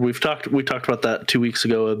December, we talked about that 2 weeks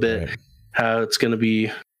ago a bit, right. How it's going to be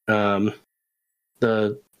the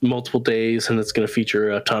multiple days, and it's going to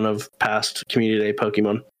feature a ton of past Community Day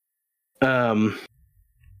Pokemon.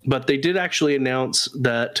 But they did actually announce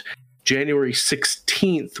that January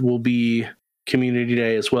 16th will be Community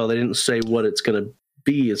Day as well. They didn't say what it's going to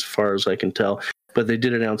be, as far as I can tell, but they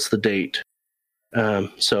did announce the date.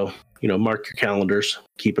 So, mark your calendars,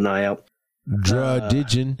 keep an eye out.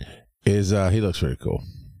 Dradigin is, he looks very cool.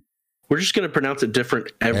 We're just going to pronounce it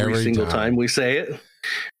different every single time we say it.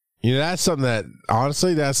 That's something that,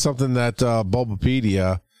 honestly,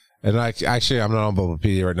 Bulbapedia, and I'm not on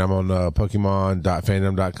Bulbapedia right now. I'm on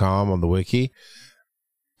Pokemon.fandom.com on the wiki.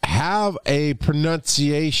 Have a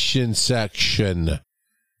pronunciation section that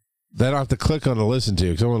I don't have to click on to listen to,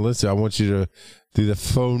 because I want to listen. I want you to do the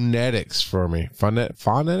phonetics for me.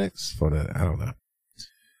 Phonetics? I don't know.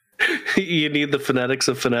 You need the phonetics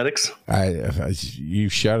of phonetics? You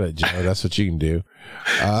shut it, Joe. That's what you can do.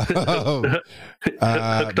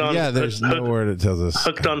 There's nowhere that tells us.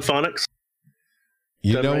 Hooked on phonics?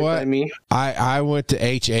 You know what? I went to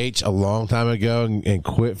HH a long time ago and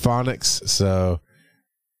quit phonics, so.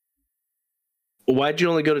 Why'd you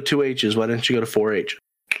only go to 2 H's? Why didn't you go to 4-H?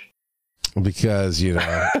 Because,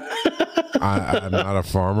 I'm not a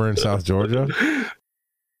farmer in South Georgia.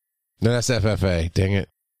 No, that's FFA. Dang it.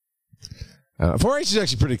 4-H is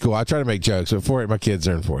actually pretty cool. I try to make jokes, but 4-H, my kids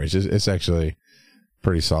are in 4-H. It's actually a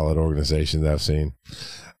pretty solid organization that I've seen.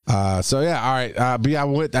 So yeah, all right. But yeah,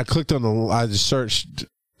 I clicked on I just searched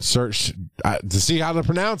to see how to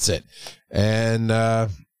pronounce it, and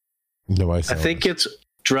nobody. I think it's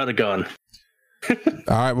Druddigon. All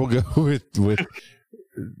right, we'll go with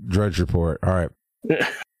Drudge Report. All right.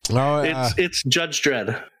 It's Judge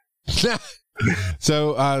Dredd.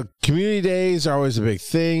 So community days are always a big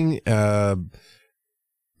thing.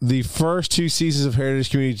 The first 2 seasons of Heritage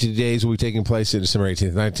Community Days will be taking place in December 18th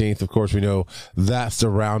and 19th. Of course, we know that's the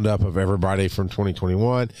roundup of everybody from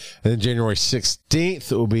 2021. And then January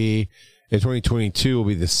 16th will be, in 2022, will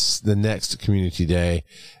be the next Community Day.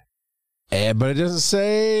 But it doesn't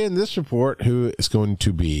say in this report who it's going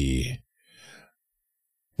to be.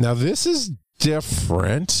 Now, this is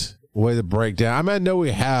different way to break down. I know we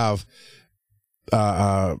have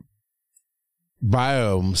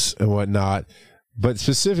biomes and whatnot. But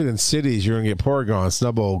specifically in cities, you're going to get Porygon,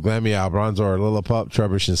 Snubbull, Glameow, Bronzor, Lillipup,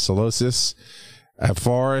 Trubbish, and Solosis. At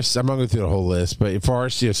Forest, I'm not going through the whole list, but at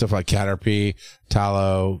Forest, you have stuff like Caterpie,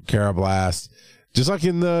 Tallow, Carablast, just like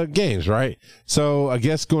in the games, right? So I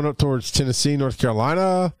guess going up towards Tennessee, North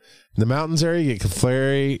Carolina, in the mountains area, you get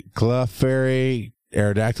Clefairy,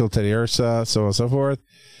 Aerodactyl, Teddiursa, so on and so forth.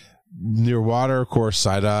 Near water, of course,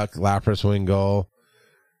 Psyduck, Lapras, Wingull,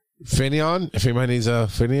 Finneon, if anybody needs a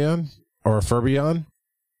Finneon or a Furbion.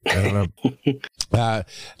 I don't know. Then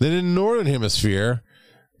in the Northern Hemisphere,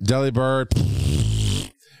 Delibird.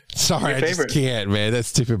 Sorry, I just can't, man. That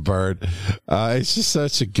stupid bird. It's just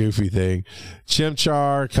such a goofy thing.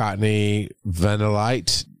 Chimchar, Cottony,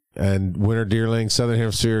 Vanillite, and Winter Deerling, Southern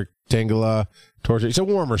Hemisphere, Tangela, Torchic. It's a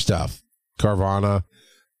warmer stuff. Carvana,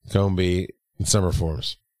 Combee, and summer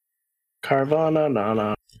forms. Carvana,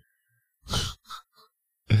 Nana.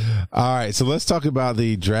 All right, so let's talk about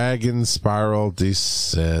the Dragon Spiral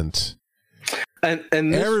Descent. And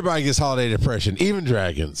this, everybody gets holiday depression, even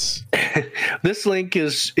dragons. This link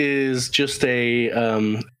is just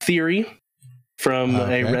a theory from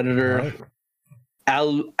a Redditor,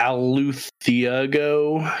 right.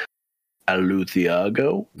 Aluthiago.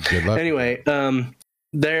 Good luck. Anyway,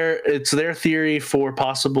 it's their theory for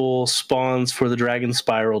possible spawns for the Dragon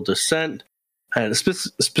Spiral Descent, and it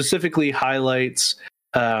specifically highlights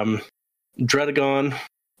Dredagon,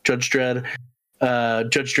 Judge Dredagon.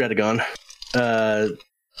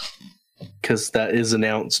 Because that is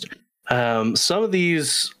announced. Some of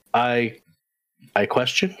these I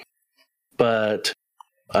question, but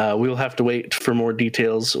we'll have to wait for more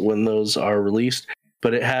details when those are released.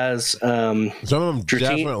 But it has some of them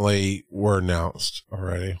definitely were announced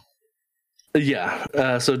already.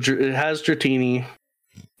 Yeah, so it has Dratini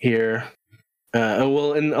here.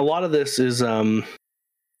 Well, and a lot of this is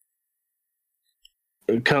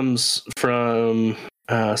it comes from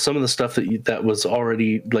some of the stuff that was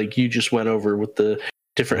already, like you just went over with the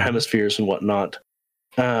different hemispheres and whatnot.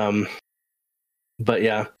 But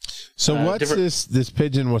yeah. So what's this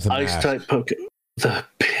pigeon with an ice type Pokemon?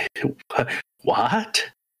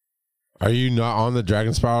 What? Are you not on the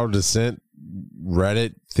Dragon Spiral Descent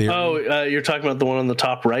Reddit theory? Oh, you're talking about the one on the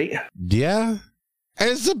top right? Yeah.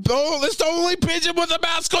 It's the only pigeon with a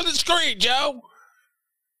mask on the screen, Joe.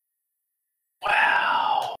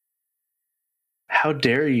 Wow. How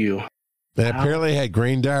dare you? They apparently had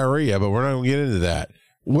green diarrhea, but we're not going to get into that.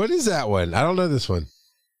 What is that one? I don't know this one.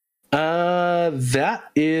 That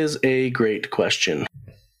is a great question.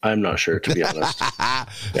 I'm not sure, to be honest.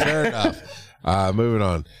 Fair enough. Moving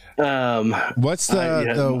on. What's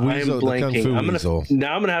the weasel? The Kung Fu weasel.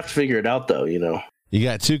 Now I'm gonna have to figure it out, though. You know, you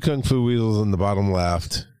got two Kung Fu weasels in the bottom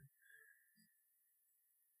left.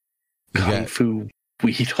 Kung Fu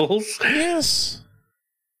weasels. Yes.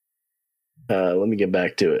 Let me get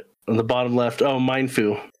back to it. On the bottom left,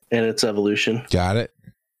 Mindfu and its evolution. Got it.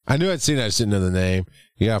 I knew I'd seen that. I just didn't know the name.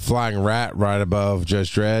 You got a flying rat right above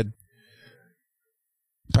Judge Dredd.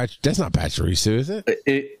 That's not Pachirisu, is it?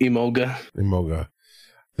 Emoga.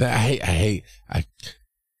 I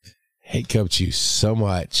hate Kochu so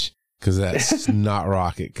much because that snot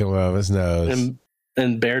rocket coming out of his nose.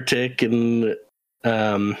 And Beartic and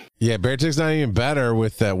yeah, Beartic's not even better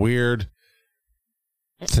with that weird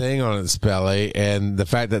thing on its belly and the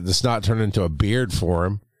fact that the snot turned into a beard for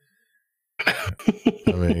him.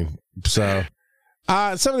 I mean, so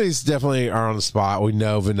some of these definitely are on the spot. We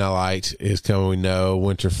know Vanillite is coming. We know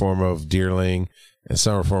winter form of Deerling and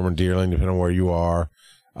summer form of Deerling, depending on where you are.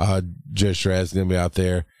 Judge Dredd's going to be out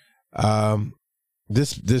there.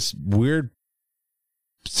 This weird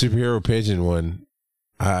superhero pigeon one,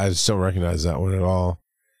 I just don't recognize that one at all.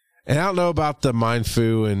 And I don't know about the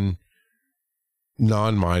Mindfu and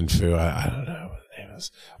non-Mindfu. I don't know what the name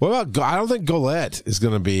is. What about, I don't think Golett is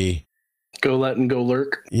going to be. Golett and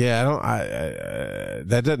Golurk. Yeah,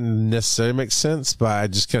 that doesn't necessarily make sense, but I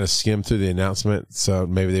just kind of skimmed through the announcement, so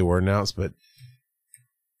maybe they were announced, but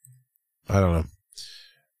I don't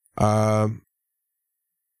know.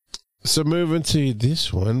 So moving to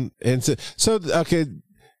this one, and so okay.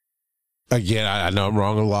 Again, I know I'm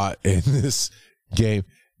wrong a lot in this game.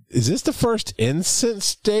 Is this the first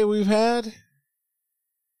Incense Day we've had?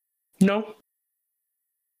 No.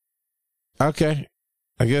 Okay.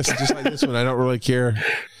 I guess just like this one, I don't really care.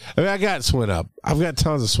 I mean, I got Swinub. I've got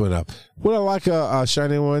tons of Swinub. Would I like a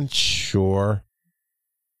shiny one? Sure.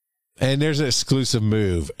 And there's an exclusive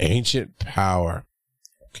move, Ancient Power.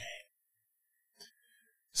 Okay.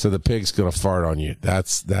 So the pig's gonna fart on you.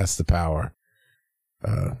 That's the power.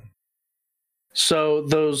 So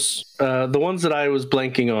those the ones that I was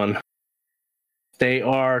blanking on, they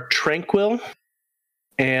are Tranquil,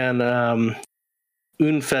 and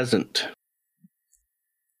un pheasant.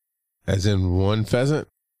 As in one pheasant?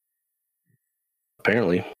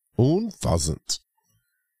 Apparently. Un pheasant.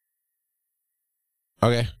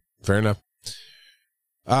 Okay, fair enough.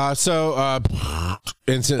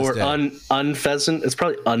 Incense or Day. unpheasant. It's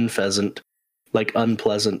probably unpheasant, like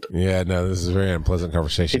unpleasant. Yeah, no, this is a very unpleasant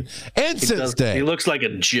conversation. Incense Day. He looks like a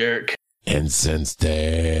jerk. Incense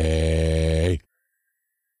Day.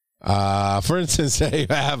 For Incense Day,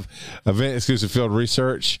 you have event exclusive field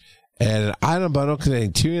research and an item bundle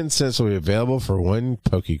containing 2 incense will be available for 1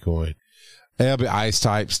 Pokecoin. It'll be ice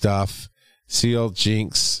type stuff. Seal,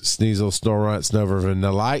 Jinx, Sneasel, Snorunt, Snover,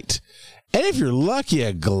 Vanillite. And if you're lucky,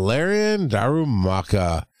 a Galarian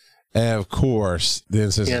Darumaka. And of course, the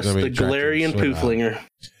incense is going to be the Galarian Pooflinger.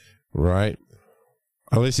 Right.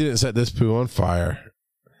 At least he didn't set this poo on fire.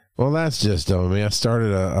 Well, that's just dumb. I mean, I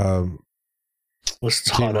started a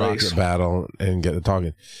Team Rocket battle and get to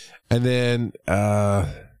talking. And then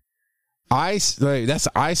ice, that's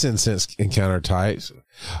ice incense encounter types.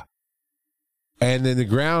 And then the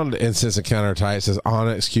ground incense encounter type says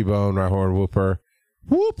Onyx, Cubone, Rhyhorn,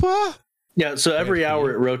 Wooper. Yeah, so every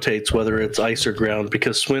hour it rotates whether it's ice or ground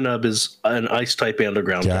because Swinub is an ice type and a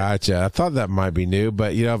ground type. Gotcha. I thought that might be new,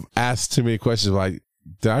 but I've asked too many questions like,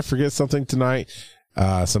 did I forget something tonight?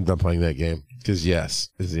 So I'm done playing that game because yes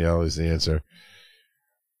is always the answer.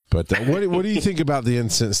 But what do you think about the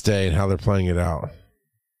Incense Day and how they're playing it out?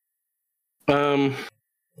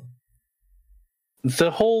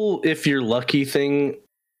 The whole if you're lucky thing,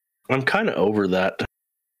 I'm kind of over that.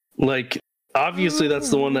 Like, obviously that's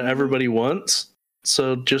the one that everybody wants,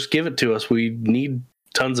 so just give it to us. We need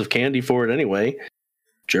tons of candy for it anyway.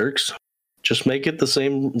 Jerks. Just make it the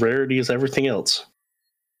same rarity as everything else.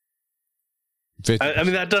 I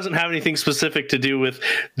mean, that doesn't have anything specific to do with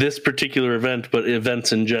this particular event, but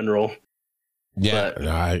events in general. Yeah,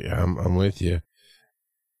 I'm with you.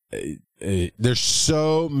 There's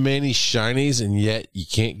so many shinies, and yet you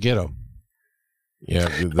can't get them. Yeah.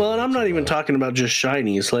 Well, and I'm not even talking about just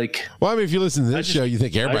shinies. Like, well, I mean, if you listen to this show, you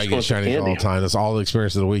think everybody gets shinies all the time. That's all the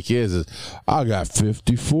experience of the week is I got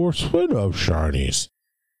 54 Swinub shinies.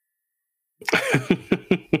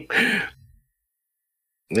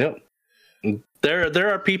 Yep.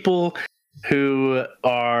 There are people who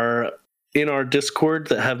are in our Discord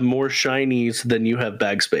that have more shinies than you have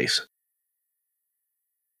bag space.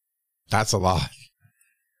 That's a lot.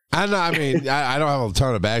 I know. I mean, I don't have a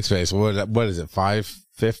ton of bag space. What is it?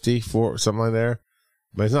 550 for something like there?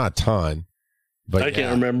 But it's not a ton. But I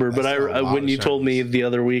can't remember. But when you told me the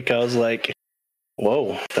other week, I was like,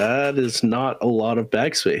 "Whoa, that is not a lot of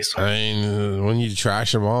bag space." I mean, when you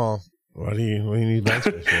trash them all, what do you need bag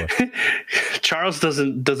space for? Charles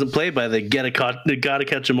doesn't play by the gotta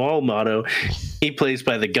catch them all motto. He plays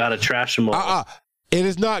by the gotta trash them all. It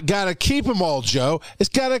is not gotta keep them all, Joe. It's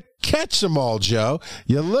gotta catch them all, Joe.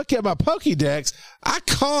 You look at my Pokédex, I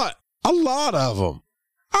caught a lot of them.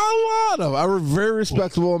 A very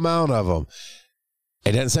respectable amount of them.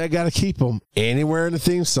 It doesn't say I gotta keep them anywhere in the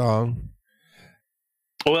theme song.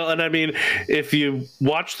 Well, and I mean, if you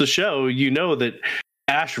watch the show, you know that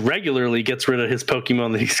Ash regularly gets rid of his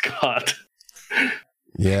Pokemon that he's got.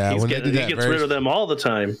 Yeah, he gets rid of them all the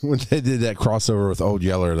time. When they did that crossover with Old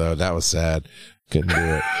Yeller, though, that was sad. Couldn't do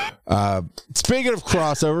it. Speaking of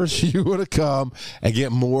crossovers, you want to come and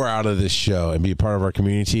get more out of this show and be a part of our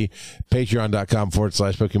community.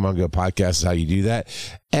 Patreon.com/Pokemon Go podcast is how you do that.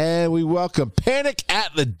 And we welcome Panic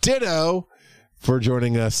at the Ditto for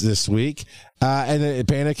joining us this week. And then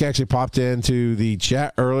Panic actually popped into the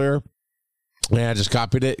chat earlier. And I just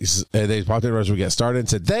copied it. They popped in as we get started and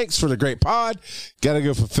said, thanks for the great pod. Got to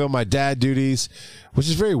go fulfill my dad duties, which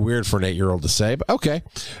is very weird for an 8-year-old to say, but okay.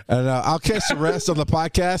 And I'll catch the rest on the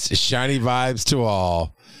podcast. Shiny vibes to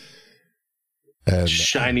all. And,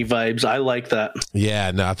 shiny vibes. I like that.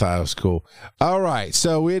 Yeah, no, I thought it was cool. All right.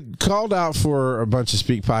 So we had called out for a bunch of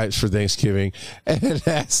speak pipes for Thanksgiving. And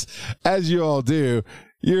as you all do,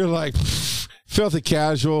 you're like, filthy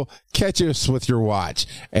casual, catch us with your watch.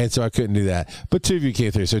 And so I couldn't do that. But 2 of you came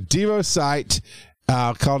through. So Devo Sight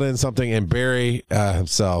called in something, and Barry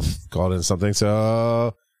himself called in something.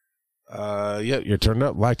 So, you're turned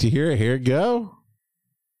up. Like to hear it. Here you go.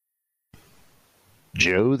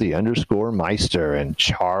 Joe the _Meister and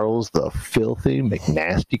Charles the filthy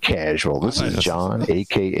McNasty casual. This is John,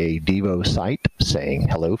 a.k.a. Devo Sight, saying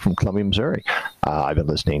hello from Columbia, Missouri. I've been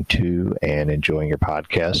listening to and enjoying your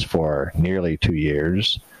podcast for nearly 2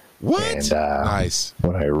 years. What? And nice.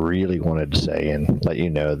 What I really wanted to say and let you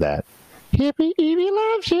know that Hippie Evie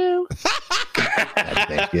loves you.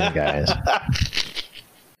 Happy Thanksgiving, guys.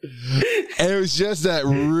 And it was just that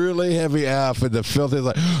really heavy F, and the filthy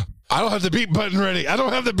like, I don't have the beep button ready. I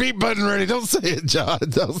don't have the beep button ready. Don't say it, John.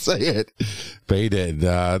 Don't say it. But he did.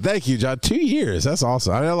 Thank you, John. 2 years. That's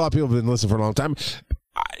awesome. I know a lot of people have been listening for a long time.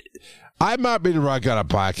 I might be the right guy on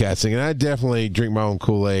podcasting, and I definitely drink my own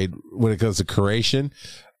Kool-Aid when it comes to curation.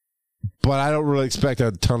 But I don't really expect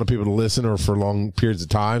a ton of people to listen or for long periods of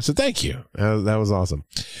time. So thank you. That was awesome.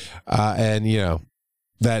 And, you know,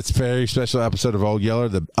 that's a very special episode of Old Yeller.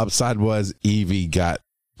 The upside was Evie got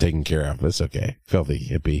taken care of. It's okay. Filthy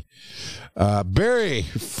hippie. Barry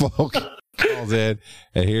Folk calls in,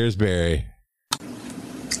 and here's Barry.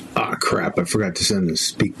 Ah, crap. I forgot to send the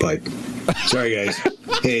speak pipe. Sorry, guys.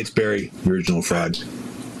 Hey, it's Barry, the original fraud.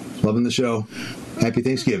 Loving the show. Happy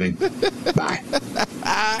Thanksgiving. Bye.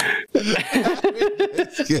 Happy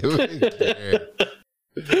Thanksgiving, Barry.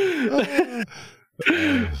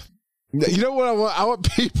 You know what I want? I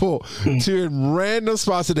want people to, in random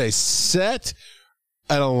spots today, set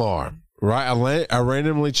an alarm, right? I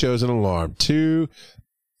randomly chose an alarm.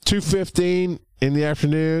 2:15 in the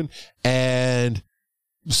afternoon and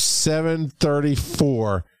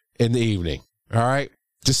 7:34 in the evening. All right?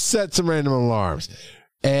 Just set some random alarms.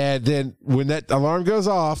 And then when that alarm goes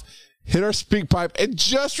off, hit our speak pipe and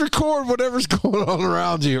just record whatever's going on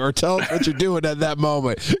around you, or tell us what you're doing at that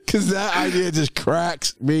moment. Because that idea just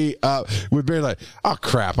cracks me up. With Barry like, oh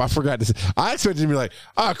crap, I forgot to. I expected to be like,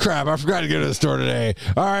 oh crap, I forgot to go to the store today.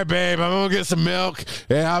 All right, babe, I'm gonna get some milk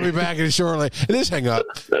and I'll be back in shortly. And just hang up.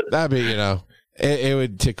 That'd be, you know, it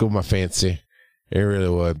would tickle my fancy. It really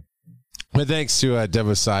would. But thanks to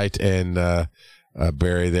Devasite and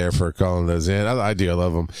Barry there for calling those in. I do. I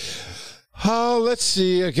love them. Oh, let's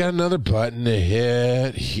see. I got another button to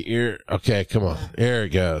hit here. Okay, come on. There it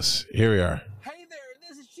goes. Here we are. Hey there,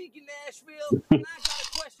 this is Cheek in Nashville, and I got a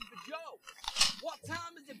question for Joe. What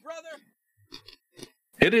time is it, brother?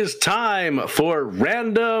 It is time for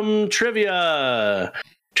random trivia.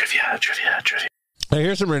 Trivia. Hey,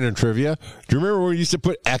 here's some random trivia. Do you remember when we used to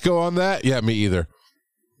put echo on that? Yeah, me either.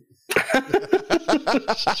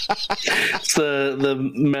 It's the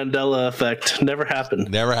Mandela effect. Never happened.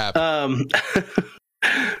 Never happened.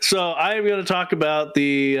 So I'm going to talk about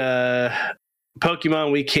the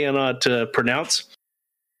Pokemon we cannot pronounce.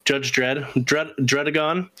 Judge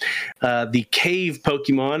Dredagon, the cave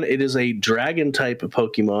Pokemon. It is a dragon type of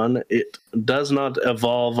Pokemon. It does not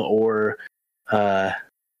evolve or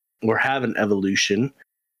have an evolution.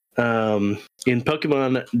 In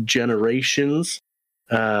Pokemon Generations,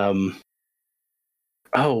 what's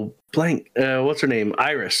her name?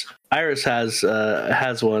 Iris. Iris has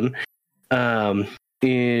one.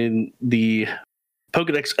 In the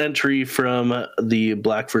Pokedex entry from the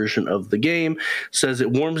black version of the game, says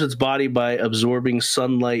it warms its body by absorbing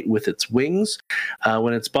sunlight with its wings.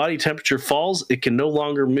 When its body temperature falls, it can no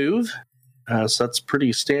longer move. So that's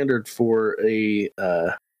pretty standard for a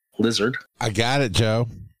lizard. I got it, Joe.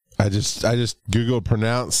 I just Googled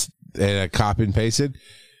pronounce and I copied and pasted.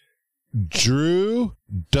 Drud'Gon.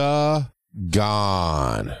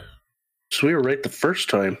 So we were right the first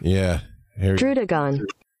time. Yeah. Drud'Gon.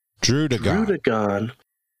 Drud'Gon.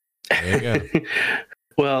 There you go.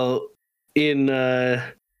 Well, in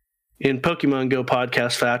Pokemon Go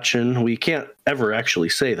podcast fashion, we can't ever actually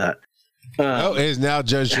say that. It is now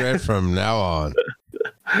Judge Dredd from now on.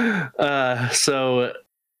 So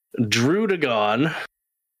Drud'Gon,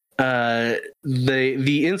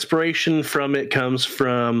 the inspiration from it comes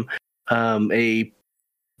from a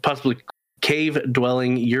possibly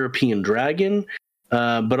cave-dwelling European dragon,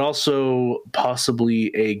 but also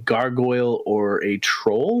possibly a gargoyle or a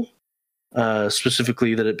troll,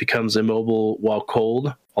 specifically that it becomes immobile while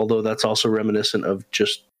cold, although that's also reminiscent of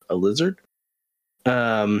just a lizard.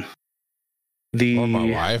 Or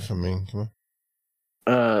my wife, I mean, come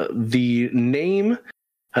on. The name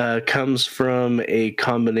comes from a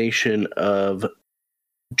combination of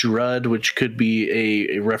Drud, which could be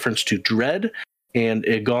a reference to dread, and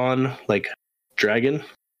Egon, like dragon.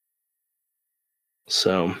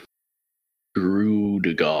 So,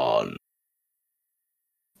 Drud'Gon.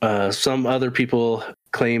 Some other people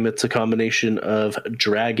claim it's a combination of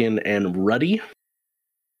dragon and ruddy.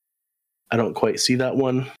 I don't quite see that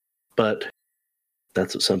one, but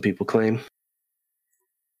that's what some people claim.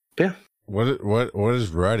 Yeah. What is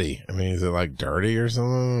ruddy? I mean, is it like dirty or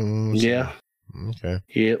something? Yeah. Okay.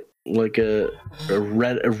 Yep. Like a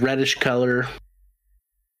reddish color.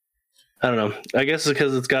 I don't know. I guess it's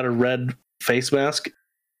because it's got a red face mask.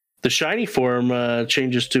 The shiny form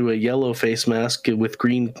changes to a yellow face mask with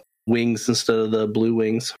green wings instead of the blue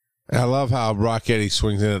wings. I love how Rock Eddie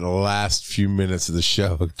swings in at the last few minutes of the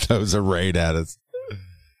show, throws a raid at us.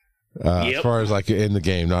 As far as like in the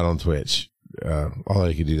game, not on Twitch. Although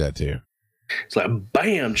you can do that too. It's like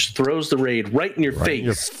bam, just throws the raid right in your face. In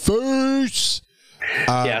your face.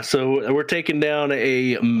 So we're taking down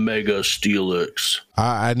a Mega Steelix.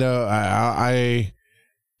 I know. I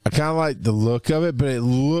kind of like the look of it, but it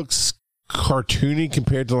looks cartoony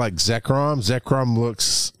compared to like Zekrom. Zekrom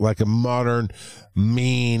looks like a modern,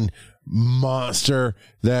 mean monster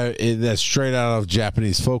that's straight out of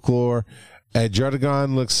Japanese folklore. And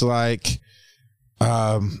Druddigon looks like,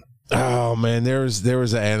 oh man, there was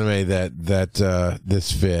an anime that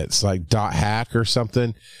this fits, like Dot Hack or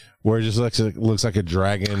something, where it just looks like a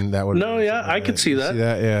dragon. That would I could see that.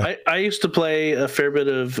 Yeah, I used to play a fair bit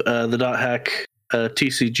of the Dot Hack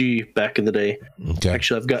TCG back in the day. Okay.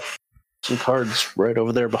 Actually, I've got some cards right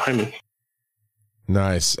over there behind me.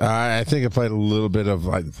 Nice. I think I played a little bit of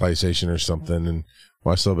like the PlayStation or something, and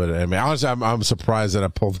watched a little bit of anime. Honestly, I'm surprised that I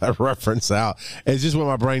pulled that reference out. It's just what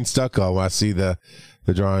my brain stuck on when I see the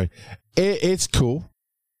drawing. It's cool.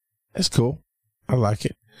 It's cool. I like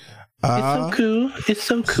it. It's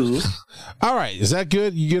so cool. All right. Is that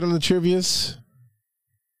good? You good on the trivias?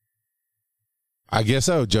 I guess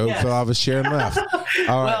so. Joe fell off his chair and left.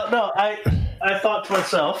 All right. Well, no, I thought to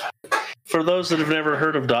myself, for those that have never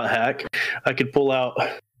heard of Dot Hack, I could pull out,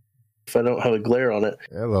 if I don't have a glare on it.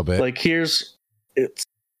 Yeah, a little bit. Like it's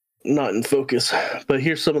not in focus, but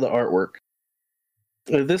here's some of the artwork.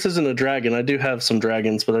 This isn't a dragon. I do have some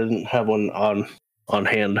dragons, but I didn't have one on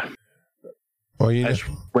hand. Well, I just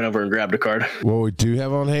went over and grabbed a card. What we do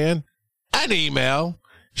have on hand? An email.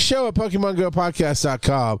 Show at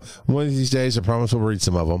PokemonGoPodcast.com. One of these days, I promise we'll read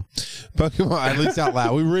some of them. Pokemon, at least out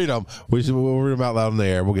loud. We read them. We'll read them out loud on the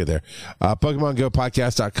air. We'll get there.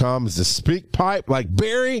 PokemonGoPodcast.com is the speak pipe like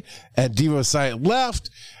Barry and Devo site left.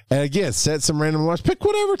 And again, set some random alarms. Pick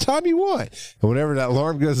whatever time you want. And whenever that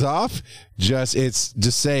alarm goes off, just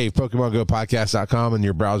save PokemonGoPodcast.com in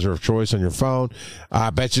your browser of choice on your phone.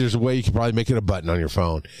 I bet you there's a way you can probably make it a button on your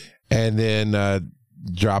phone. And then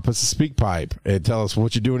drop us a speak pipe and tell us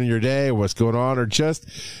what you're doing in your day, what's going on, or just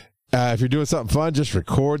if you're doing something fun, just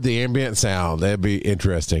record the ambient sound. That'd be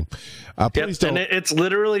interesting. Please don't. And it's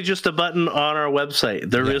literally just a button on our website.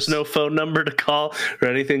 There is no phone number to call or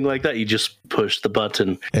anything like that. You just push the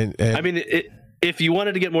button. And I mean, if you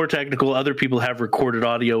wanted to get more technical, other people have recorded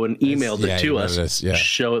audio and emailed it to us.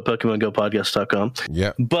 Show at PokemonGoPodcast.com.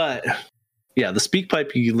 Yeah. But yeah, the speak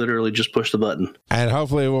pipe, you literally just push the button. And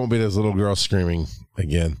hopefully it won't be this little girl screaming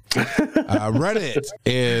again. Reddit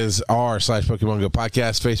is r/Pokemon Go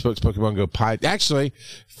Podcast. Facebook's Pokemon Go Pod. Actually,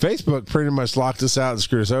 Facebook pretty much locked us out and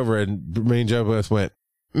screwed us over, and me and Joe both went,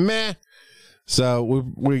 meh. So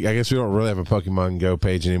we I guess we don't really have a Pokemon Go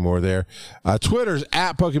page anymore there. Twitter's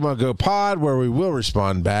at Pokemon Go Pod, where we will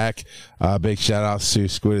respond back. Big shout out to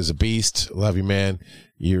Squid is a Beast. Love you, man.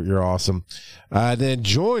 You're awesome. Then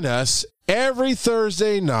join us every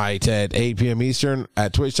Thursday night at 8 p.m. Eastern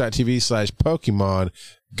at twitch.tv/Pokemon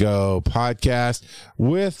Go Podcast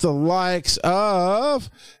with the likes of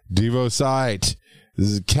Devo Site,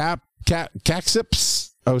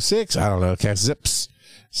 Caxips06, I don't know, Caxips,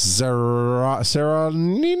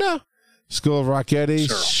 Serenina, School of Rocketti,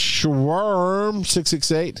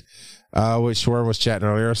 Schwarm668, which Schwarm was chatting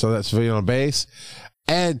earlier, so that's video on base.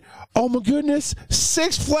 And oh my goodness,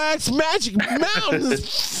 Six Flags Magic Mountain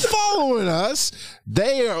is following us.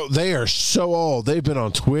 They are so old. They've been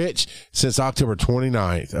on Twitch since October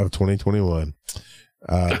 29th of 2021.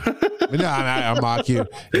 I mock you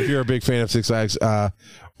if you're a big fan of Six Flags.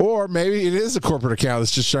 Or maybe it is a corporate account that's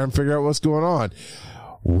just trying to figure out what's going on.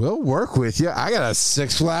 We'll work with you. I got a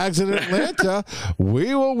Six Flags in Atlanta.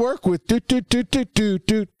 We will work with and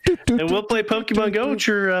we'll play Pokemon Go at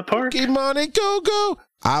your park. Pokemon Go.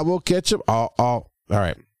 I will catch them all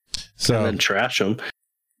right. So and then trash them.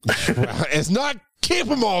 It's not keep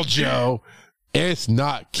them all, Joe. It's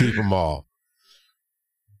not keep them all.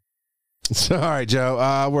 So, all right, Joe.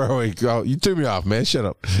 Where are we? Oh, you threw me off, man. Shut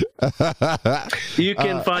up. You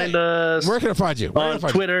can find us. Where can I find you? On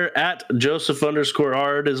Twitter at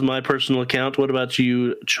Joseph_Ard is my personal account. What about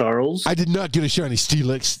you, Charles? I did not get a shiny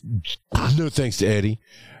Steelix. No thanks to Eddie.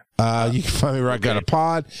 You can find me where I got a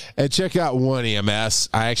pod and check out 1EMS.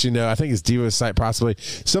 I actually know, I think it's Devo's site possibly.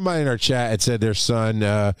 Somebody in our chat had said their son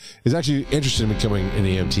is actually interested in becoming an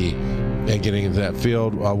EMT and getting into that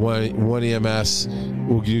field. 1EMS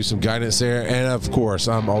will give you some guidance there. And of course,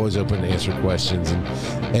 I'm always open to answer questions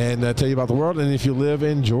and tell you about the world. And if you live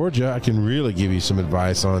in Georgia, I can really give you some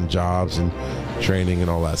advice on jobs and training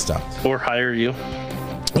and all that stuff. Or hire you.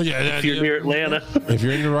 Oh, yeah, if you're near Atlanta. If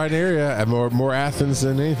you're in the right area, more Athens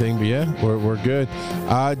than anything, but yeah, we're good.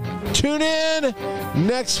 Tune in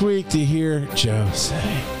next week to hear Joe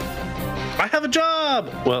say, I have a job.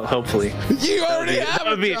 Well, hopefully. You already have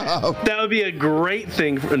a job. That would be a great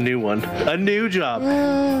thing for a new one. A new job.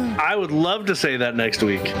 I would love to say that next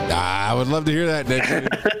week. I would love to hear that next week.